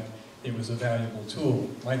mentioned that it was a valuable tool.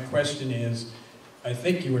 My question is, I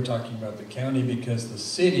think you were talking about the county because the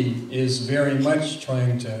city is very much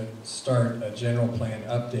trying to start a general plan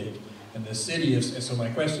update. And the city is, so my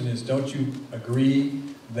question is, don't you agree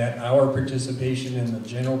that our participation in the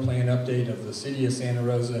general plan update of the city of Santa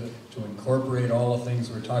Rosa to incorporate all the things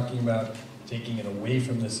we're talking about, taking it away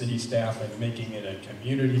from the city staff and making it a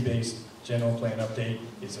community-based general plan update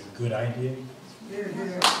is a good idea?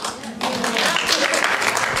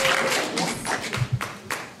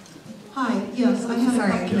 Hi, yes, I have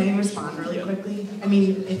Sorry, can I respond really quickly? I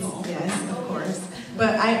mean, it's yes, of course.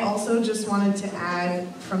 But I also just wanted to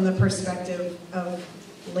add from the perspective of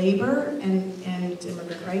labor and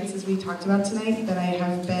immigrant rights, as we talked about tonight, that I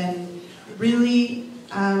have been really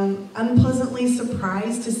unpleasantly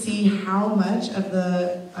surprised to see how much of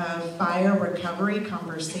the fire recovery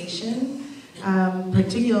conversation,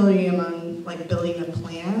 particularly among like building a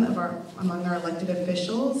plan of among our elected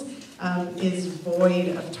officials, is void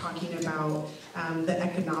of talking about the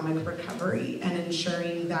economic recovery and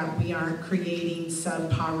ensuring that we aren't creating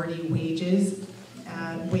sub-poverty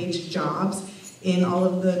wage jobs in all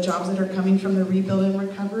of the jobs that are coming from the rebuild and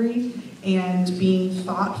recovery, and being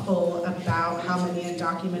thoughtful about how many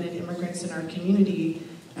undocumented immigrants in our community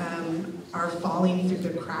are falling through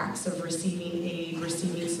the cracks of receiving aid,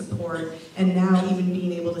 receiving support, and now even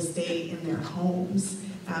being able to stay in their homes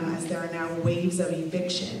as there are now waves of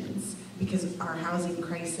evictions because our housing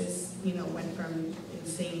crisis, went from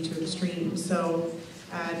insane to extreme. So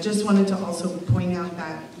just wanted to also point out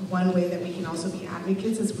that one way that we can also be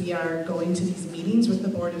advocates is we are going to these meetings with the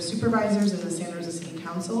Board of Supervisors and the Santa Rosa City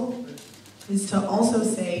Council is to also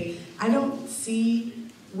say, I don't see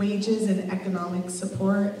wages and economic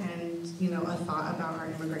support and a thought about our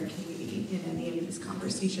immigrant community in any of these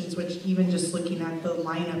conversations, which even just looking at the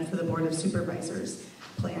lineup for the Board of Supervisors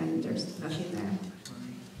plan, there's nothing there.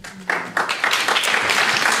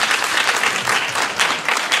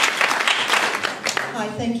 Hi,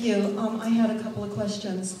 thank you. I had a couple of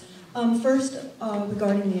questions. First,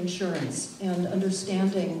 regarding the insurance and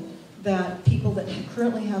understanding that people that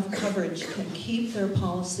currently have coverage can keep their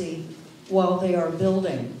policy while they are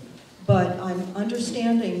building. But I'm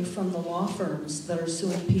understanding from the law firms that are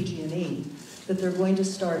suing PG&E that they're going to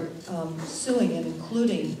start suing and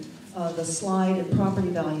including the slide in property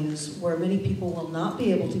values where many people will not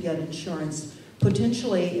be able to get insurance,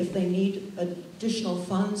 potentially if they need additional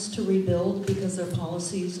funds to rebuild because their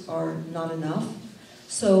policies are not enough.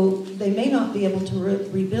 So they may not be able to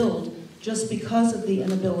rebuild just because of the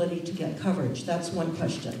inability to get coverage. That's one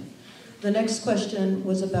question. The next question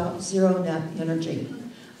was about zero net energy.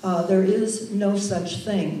 There is no such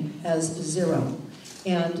thing as zero,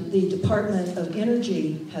 and the Department of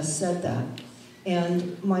Energy has said that.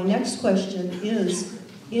 And my next question is,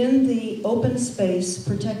 in the open space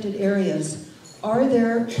protected areas, are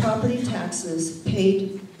there property taxes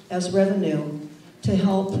paid as revenue to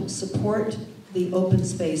help support the open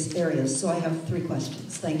space areas? So I have 3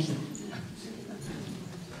 questions. Thank you.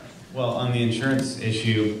 Well, on the insurance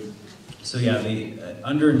issue, so yeah, the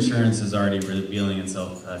underinsurance is already revealing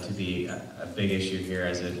itself to be a big issue here,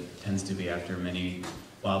 as it tends to be after many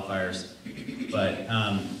wildfires. But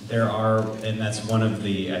there are, and that's one of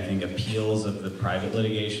the, I think, appeals of the private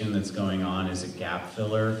litigation that's going on, is a gap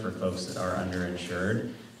filler for folks that are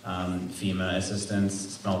underinsured. FEMA assistance,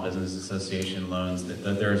 Small Business Association loans,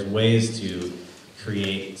 that there's ways to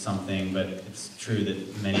create something, but it's true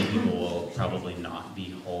that many people will probably not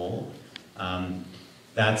be whole.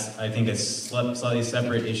 That's, I think, a slightly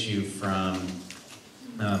separate issue from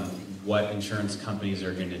what insurance companies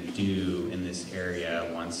are going to do in this area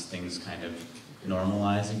once things kind of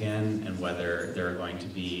normalize again, and whether there are going to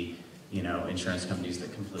be, insurance companies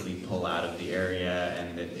that completely pull out of the area,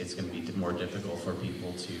 and that it's going to be more difficult for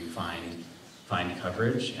people to find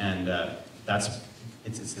coverage. And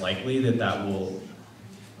it's likely that will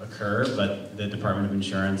occur, but the Department of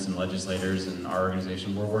Insurance and legislators and our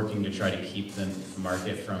organization, we're working to try to keep the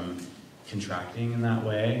market from contracting in that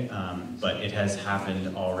way, but it has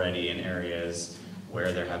happened already in areas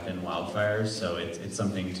where there have been wildfires, so it's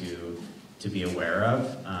something to to be aware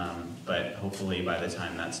of. But hopefully by the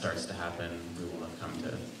time that starts to happen, we will have come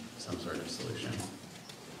to some sort of solution.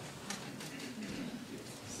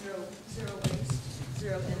 Zero waste,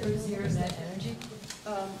 zero net energy.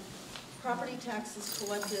 Property taxes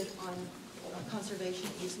collected on conservation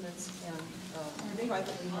easements and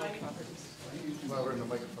privately held properties. Louder in the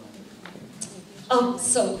microphone.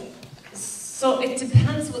 So it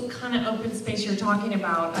depends what kind of open space you're talking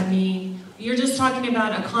about. I mean, you're just talking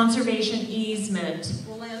about a conservation easement.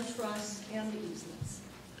 The land trust and the easements.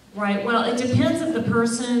 Right, well, it depends if the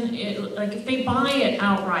person, like if they buy it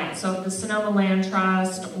outright, so if the Sonoma Land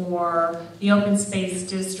Trust or the Open Space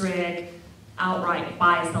District outright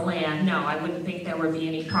buys the land, no, I wouldn't think there would be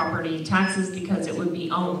any property taxes because it would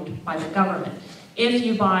be owned by the government. If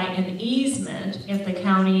you buy an easement, if the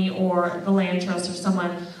county or the land trust or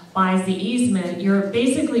someone buys the easement, you're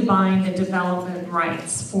basically buying the development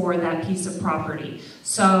rights for that piece of property.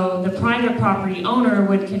 So the private property owner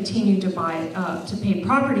would continue to pay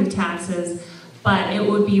property taxes, but it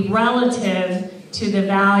would be relative to the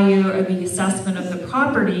value or the assessment of the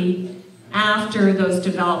property after those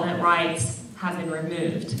development rights have been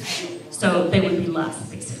removed. So they would be less,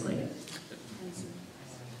 basically.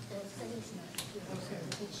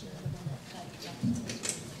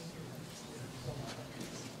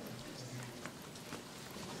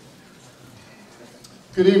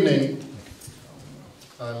 Good evening.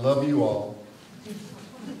 I love you all.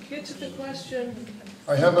 Get to the question.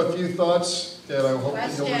 I have a few thoughts that I hope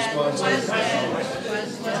that you'll respond to.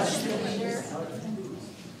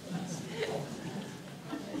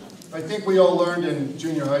 I think we all learned in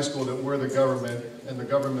junior high school that we're the government, and the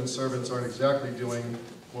government servants aren't exactly doing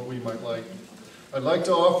what we might like. I'd like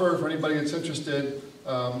to offer, for anybody that's interested,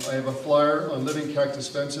 I have a flyer on living cactus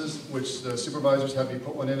fences, which the supervisors had me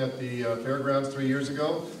put one in at the fairgrounds 3 years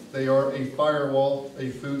ago. They are a firewall, a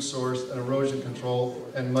food source, an erosion control,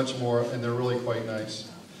 and much more, and they're really quite nice.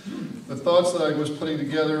 The thoughts that I was putting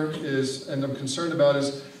together is, and I'm concerned about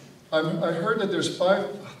is, I heard that there's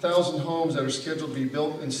 5,000 homes that are scheduled to be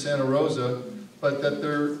built in Santa Rosa, but that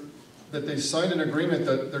they signed an agreement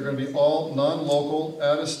that they're going to be all non-local,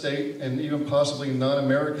 out-of-state, and even possibly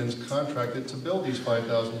non-Americans contracted to build these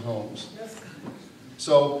 5,000 homes.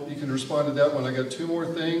 So you can respond to that one. I got two more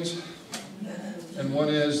things, and one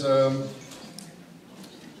is,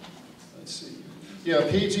 let's see, yeah,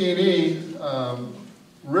 PG&E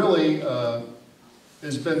really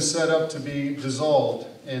has been set up to be dissolved,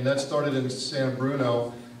 and that started in San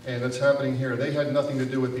Bruno. And that's happening here. They had nothing to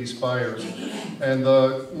do with these fires. And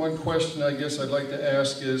one question I guess I'd like to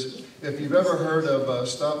ask is, if you've ever heard of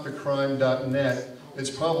stopthecrime.net, it's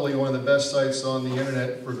probably one of the best sites on the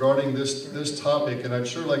internet regarding this topic, and I'd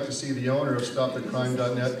sure like to see the owner of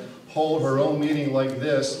stopthecrime.net hold her own meeting like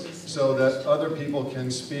this so that other people can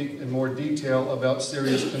speak in more detail about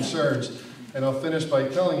serious concerns. And I'll finish by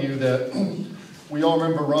telling you that we all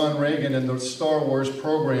remember Ron Reagan and the Star Wars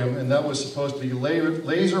program, and that was supposed to be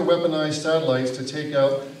laser weaponized satellites to take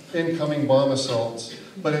out incoming bomb assaults.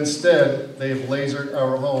 But instead, they have lasered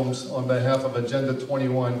our homes on behalf of Agenda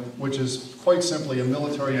 21, which is quite simply a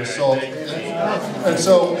military assault. And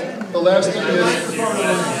so, the last thing is,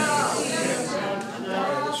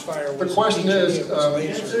 the question is,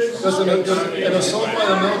 does an assault by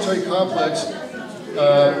the military complex,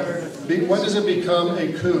 when does it become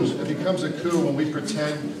a coup? It becomes a coup when we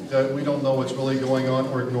pretend that we don't know what's really going on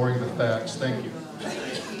or ignoring the facts. Thank you.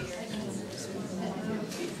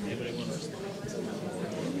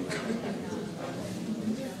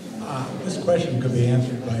 This question could be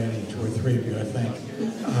answered by any two or three of you, I think.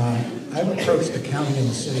 I've approached the county and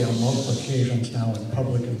the city on multiple occasions now in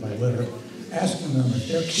public and by letter, asking them if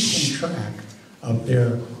they're keeping track of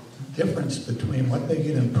their difference between what they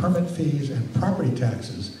get in permit fees and property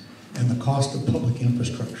taxes and the cost of public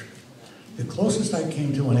infrastructure. The closest I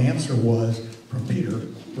came to an answer was from Peter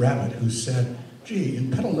Rabbit, who said, gee, in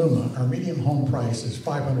Petaluma, our median home price is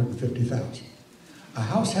 $550,000. A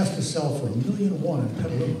house has to sell for $1.1 million in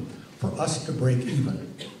Petaluma for us to break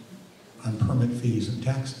even on permit fees and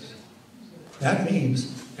taxes. That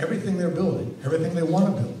means everything they're building, everything they want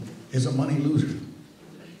to build, is a money loser.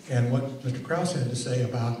 And what Mr. Krause had to say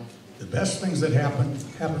about the best things that happen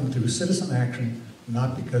through citizen action,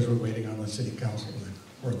 not because we're waiting on the city council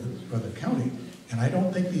or the county. And I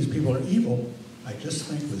don't think these people are evil. I just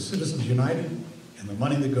think with Citizens United and the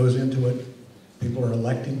money that goes into it, people are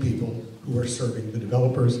electing people who are serving the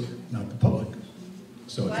developers, not the public.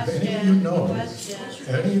 So if any of you know,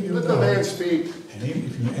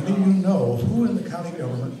 who in the county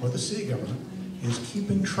government or the city government is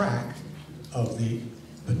keeping track of the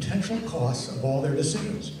potential costs of all their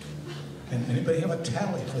decisions. And anybody have a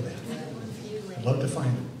tally for that? I'd love to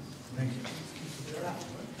find it. Thank you.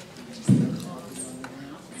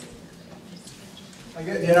 I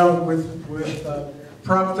get, you know, with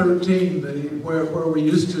Prop 13, where we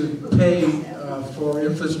used to pay for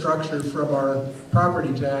infrastructure from our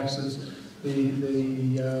property taxes, with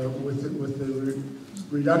the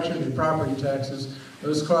reduction in property taxes,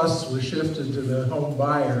 those costs were shifted to the home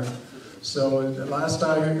buyer. So the last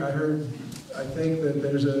I heard, I think that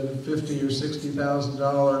there's a $50,000 or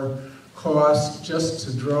 $60,000 cost just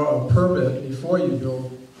to draw a permit before you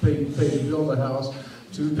pay to build a house,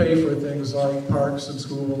 to pay for things like parks and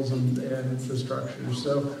schools and infrastructure.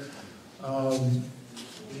 So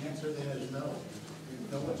The answer to that is no.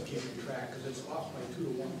 No one's keeping track because it's off by 2 to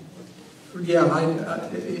 1. yeah,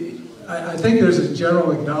 I think there's a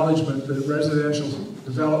general acknowledgement that residential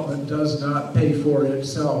development does not pay for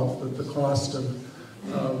itself, that the cost of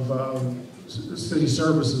city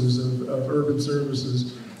services, of urban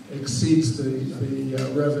services, exceeds the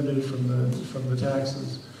revenue from the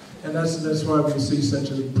taxes. And that's why we see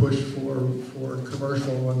such a push for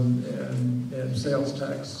commercial and sales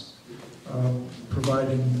tax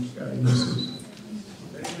providing uses.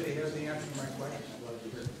 If anybody has the answer to my question, I'd love to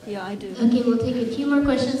hear it. Yeah, I do. Okay, we'll take a few more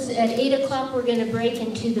questions. At 8 o'clock, we're going to break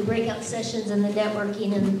into the breakout sessions and the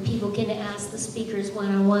networking, and people can ask the speakers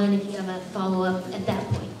one-on-one if you have a follow-up at that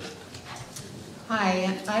point.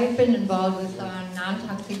 Hi, I've been involved with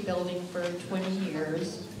non-toxic building for 20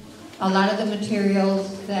 years. A lot of the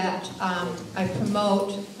materials that I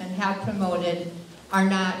promote and have promoted are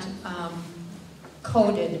not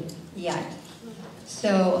coded yet.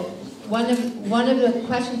 So one of the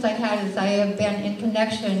questions I had is I have been in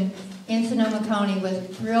connection in Sonoma County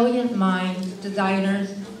with brilliant minds,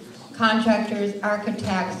 designers, contractors,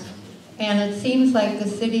 architects, and it seems like the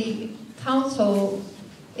city council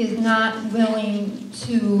is not willing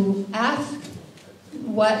to ask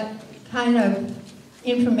what kind of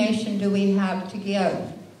information do we have to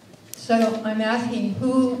give. So I'm asking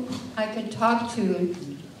who I could talk to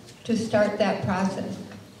start that process.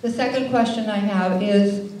 The second question I have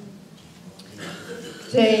is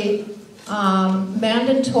the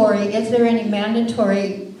mandatory, is there any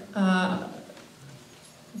mandatory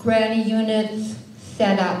granny units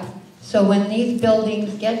set up so when these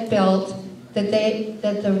buildings get built that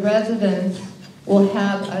the residents will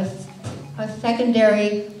have a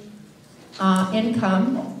secondary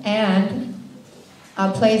income and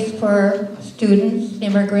a place for students,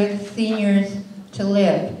 immigrants, seniors to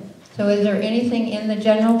live. So is there anything in the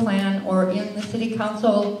general plan or in the city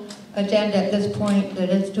council agenda at this point that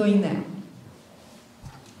is doing that?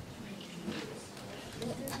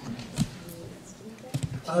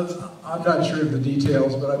 I'm not sure of the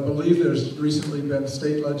details, but I believe there's recently been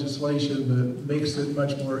state legislation that makes it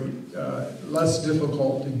much more less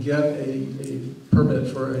difficult to get a permit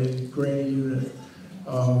for a granny unit,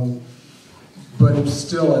 but it's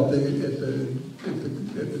still at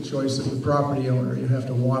the choice of the property owner. You have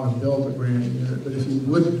to want to build a granny unit, but if you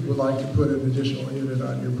would like to put an additional unit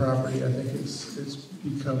on your property, I think it's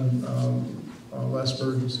become less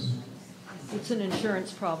burdensome. It's an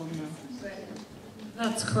insurance problem now.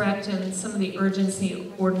 That's correct, and some of the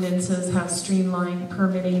urgency ordinances have streamlined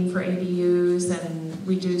permitting for ADUs and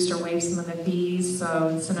reduced or waived some of the fees, so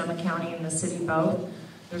in Sonoma County and the city both.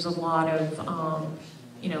 There's a lot of,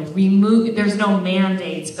 there's no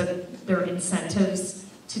mandates, but there are incentives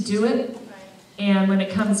to do it. And when it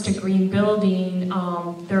comes to green building,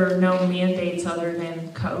 there are no mandates other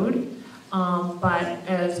than code. But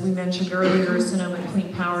as we mentioned earlier, Sonoma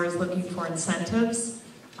Clean Power is looking for incentives,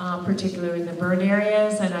 particularly in the burned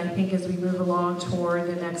areas, and I think as we move along toward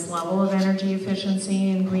the next level of energy efficiency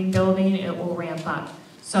and green building, it will ramp up.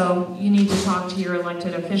 So you need to talk to your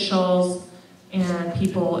elected officials and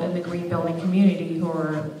people in the green building community who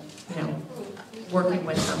are, working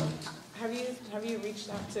with them. Have you reached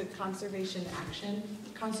out to Conservation Action?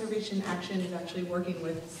 Conservation Action is actually working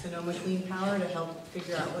with Sonoma Clean Power to help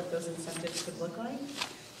figure out what those incentives could look like.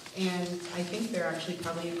 And I think they're actually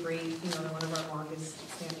probably a great, one of our longest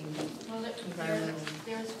standing environmental.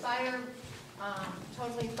 There's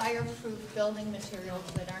totally fireproof building materials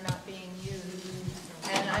that are not being used.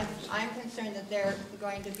 And I'm concerned that they're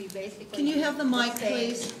going to be basically. Can you have the mic,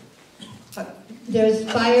 please? There's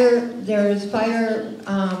fire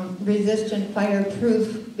resistant,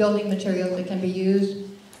 fireproof building materials that can be used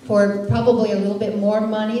for probably a little bit more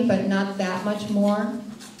money, but not that much more.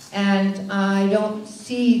 And I don't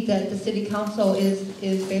see that the city council is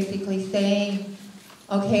basically saying,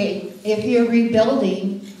 okay, if you're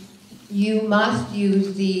rebuilding, you must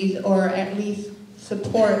use these or at least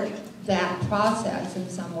support that process in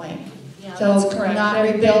some way. Yeah, So that's correct. not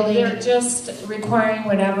They're- rebuilding. They're just requiring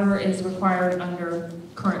whatever is required under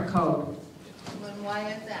current code. And why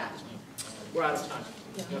is that? We're out of time.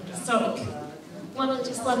 So, want to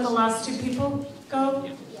just let the last two people go?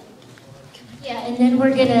 Yeah, and then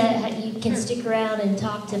we're gonna, you can stick around and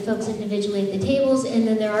talk to folks individually at the tables, and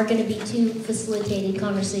then there are gonna be 2 facilitated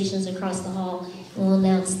conversations across the hall. We'll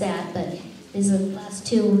announce that, but these are the last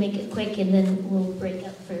 2. We'll make it quick, and then we'll break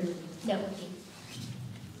up for networking.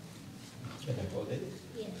 Can I hold it?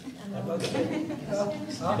 Yeah, Can I hold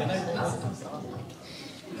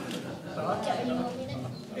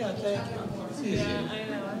Yeah, thank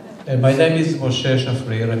you. My name is Moshe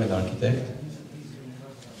Shafrir, I'm an architect.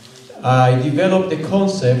 I developed the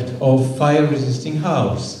concept of fire-resisting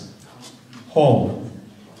home.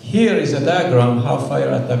 Here is a diagram how fire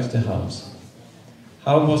attacks the house.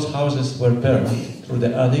 How most houses were burned through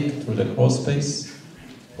the attic, through the crawl space,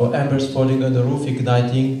 or embers falling on the roof,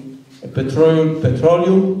 igniting a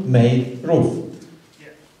petroleum-made roof.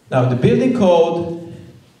 Now, the building code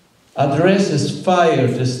addresses fire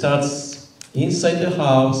that starts inside the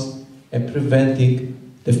house and preventing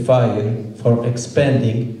the fire from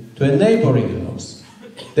expanding to a neighboring house.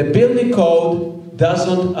 The building code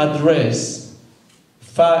doesn't address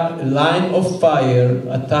line of fire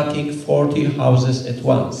attacking 40 houses at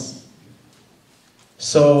once.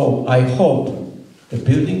 So I hope the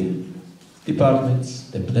building departments,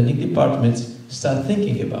 the planning departments start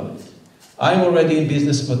thinking about it. I'm already in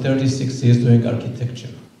business for 36 years doing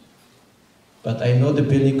architecture. But I know the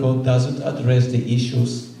building code doesn't address the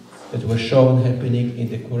issues that were shown happening in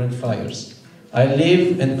the current fires. I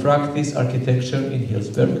live and practice architecture in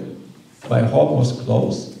Hillsburg. My home was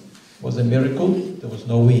closed. It was a miracle. There was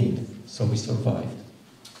no wind, so we survived.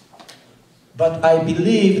 But I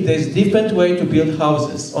believe there's a different way to build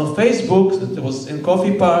houses. On Facebook, it was in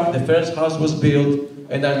Coffee Park, the first house was built,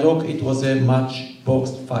 and I looked, it was a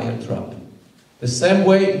matchbox fire trap. The same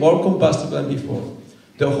way, more combustible than before.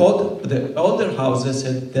 The older houses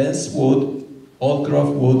had dense wood, old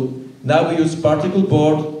growth wood. Now we use particle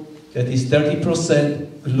board that is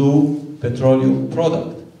 30% glue petroleum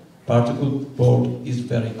product. Particle board is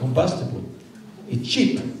very combustible. It's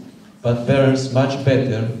cheap, but burns much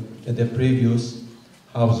better than the previous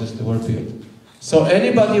houses that were built. So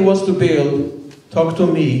anybody who wants to build, talk to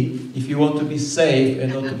me if you want to be safe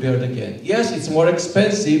and not to build again. Yes, it's more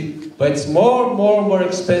expensive, but it's more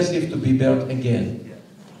expensive to be built again.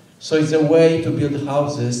 So it's a way to build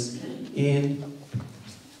houses in,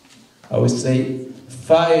 I would say,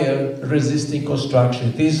 fire-resisting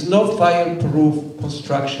construction. There is no fireproof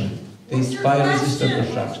construction. There is fire-resistant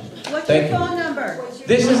construction. What's Thank your you. phone number?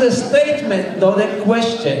 This is a statement, not a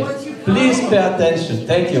question. Please pay attention.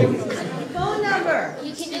 Thank you. Phone number.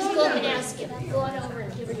 You can just go up and ask him. Go on over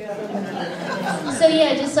and give her your phone number. So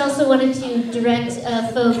yeah, just also wanted to direct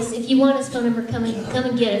folks, if you want his phone number, come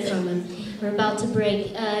and get it from him. We're about to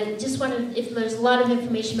break. Just wanted, if there's a lot of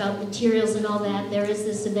information about materials and all that, there is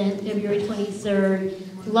this event February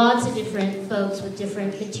 23rd. Lots of different folks with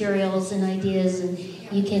different materials and ideas, and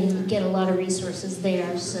you can get a lot of resources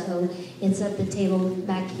there. So it's at the table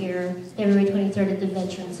back here, February 23rd at the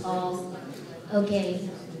Veterans Hall. Okay.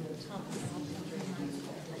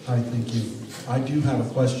 Hi, thank you. I do have a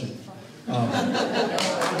question.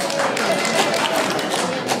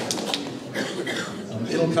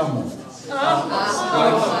 It'll come.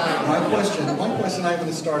 My question I'm going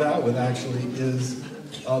to start out with actually is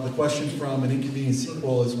the question from an inconvenient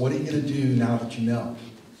sequel is, what are you going to do now that you know?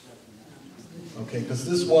 Okay, because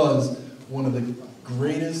this was one of the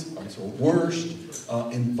greatest, or worst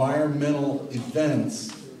environmental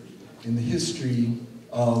events in the history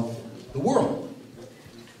of the world.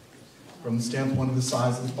 From the standpoint of the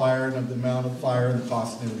size of the fire and of the amount of fire and the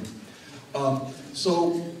cost and everything.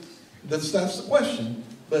 So that's the question.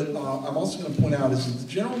 But I'm also going to point out is that the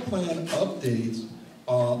general plan updates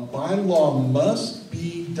by law must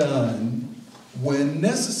be done when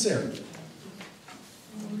necessary.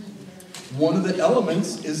 One of the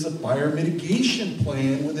elements is the fire mitigation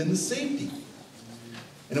plan within the safety.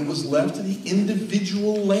 And it was left to the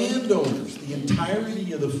individual landowners. The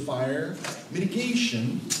entirety of the fire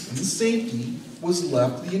mitigation and the safety was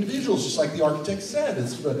left to the individuals, just like the architect said.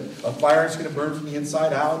 It's a fire is going to burn from the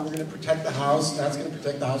inside out, and we're going to protect the house, and that's going to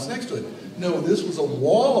protect the house next to it. No, this was a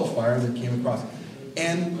wall of fire that came across.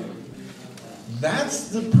 And that's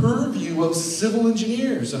the purview of civil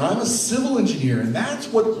engineers. And I'm a civil engineer, and that's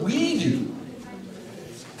what we do.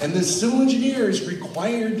 And the civil engineer is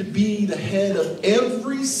required to be the head of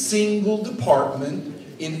every single department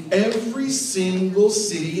in every single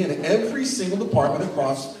city and every single department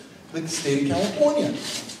across the state of California.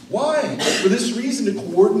 Why? For this reason, to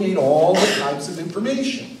coordinate all the types of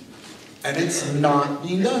information. And it's not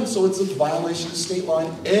being done, so it's a violation of state law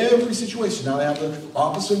in every situation. Now they have the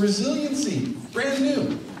Office of Resiliency, brand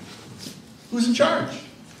new. Who's in charge?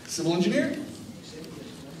 Civil engineer?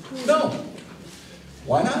 No.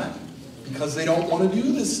 Why not? Because they don't want to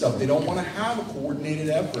do this stuff. They don't want to have a coordinated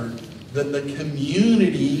effort that the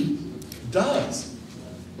community does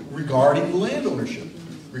regarding land ownership,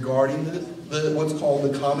 regarding the what's called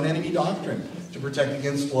the common enemy doctrine to protect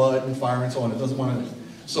against flood and fire and so on. It doesn't want to.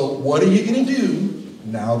 So what are you going to do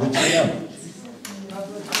now that you know it?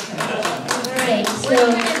 All right,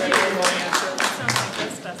 so.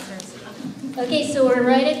 Okay, so we're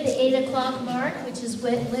right at the 8 o'clock mark, which is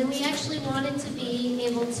when we actually wanted to be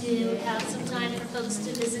able to have some time for folks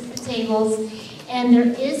to visit the tables. And there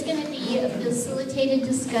is going to be a facilitated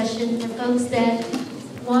discussion for folks that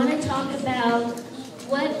want to talk about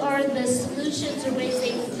what are the solutions or ways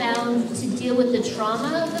they found to deal with the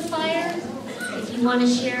trauma of the fire. If you want to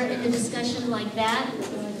share in a discussion like that,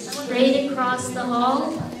 straight across the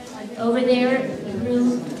hall, over there in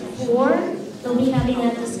room 4, they'll be having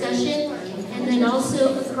that discussion. And then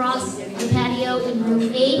also across the patio in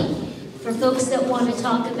room 8, for folks that want to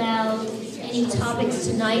talk about any topics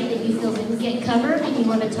tonight that you feel didn't get covered and you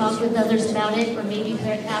want to talk with others about it, or maybe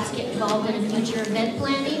perhaps get involved in a future event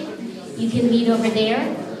planning, you can meet over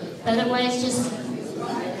there. Otherwise, just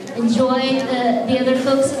enjoy the other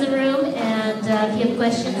folks in the room, and if you have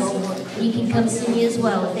questions, you can come see me as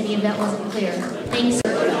well if any of that wasn't clear. Thanks.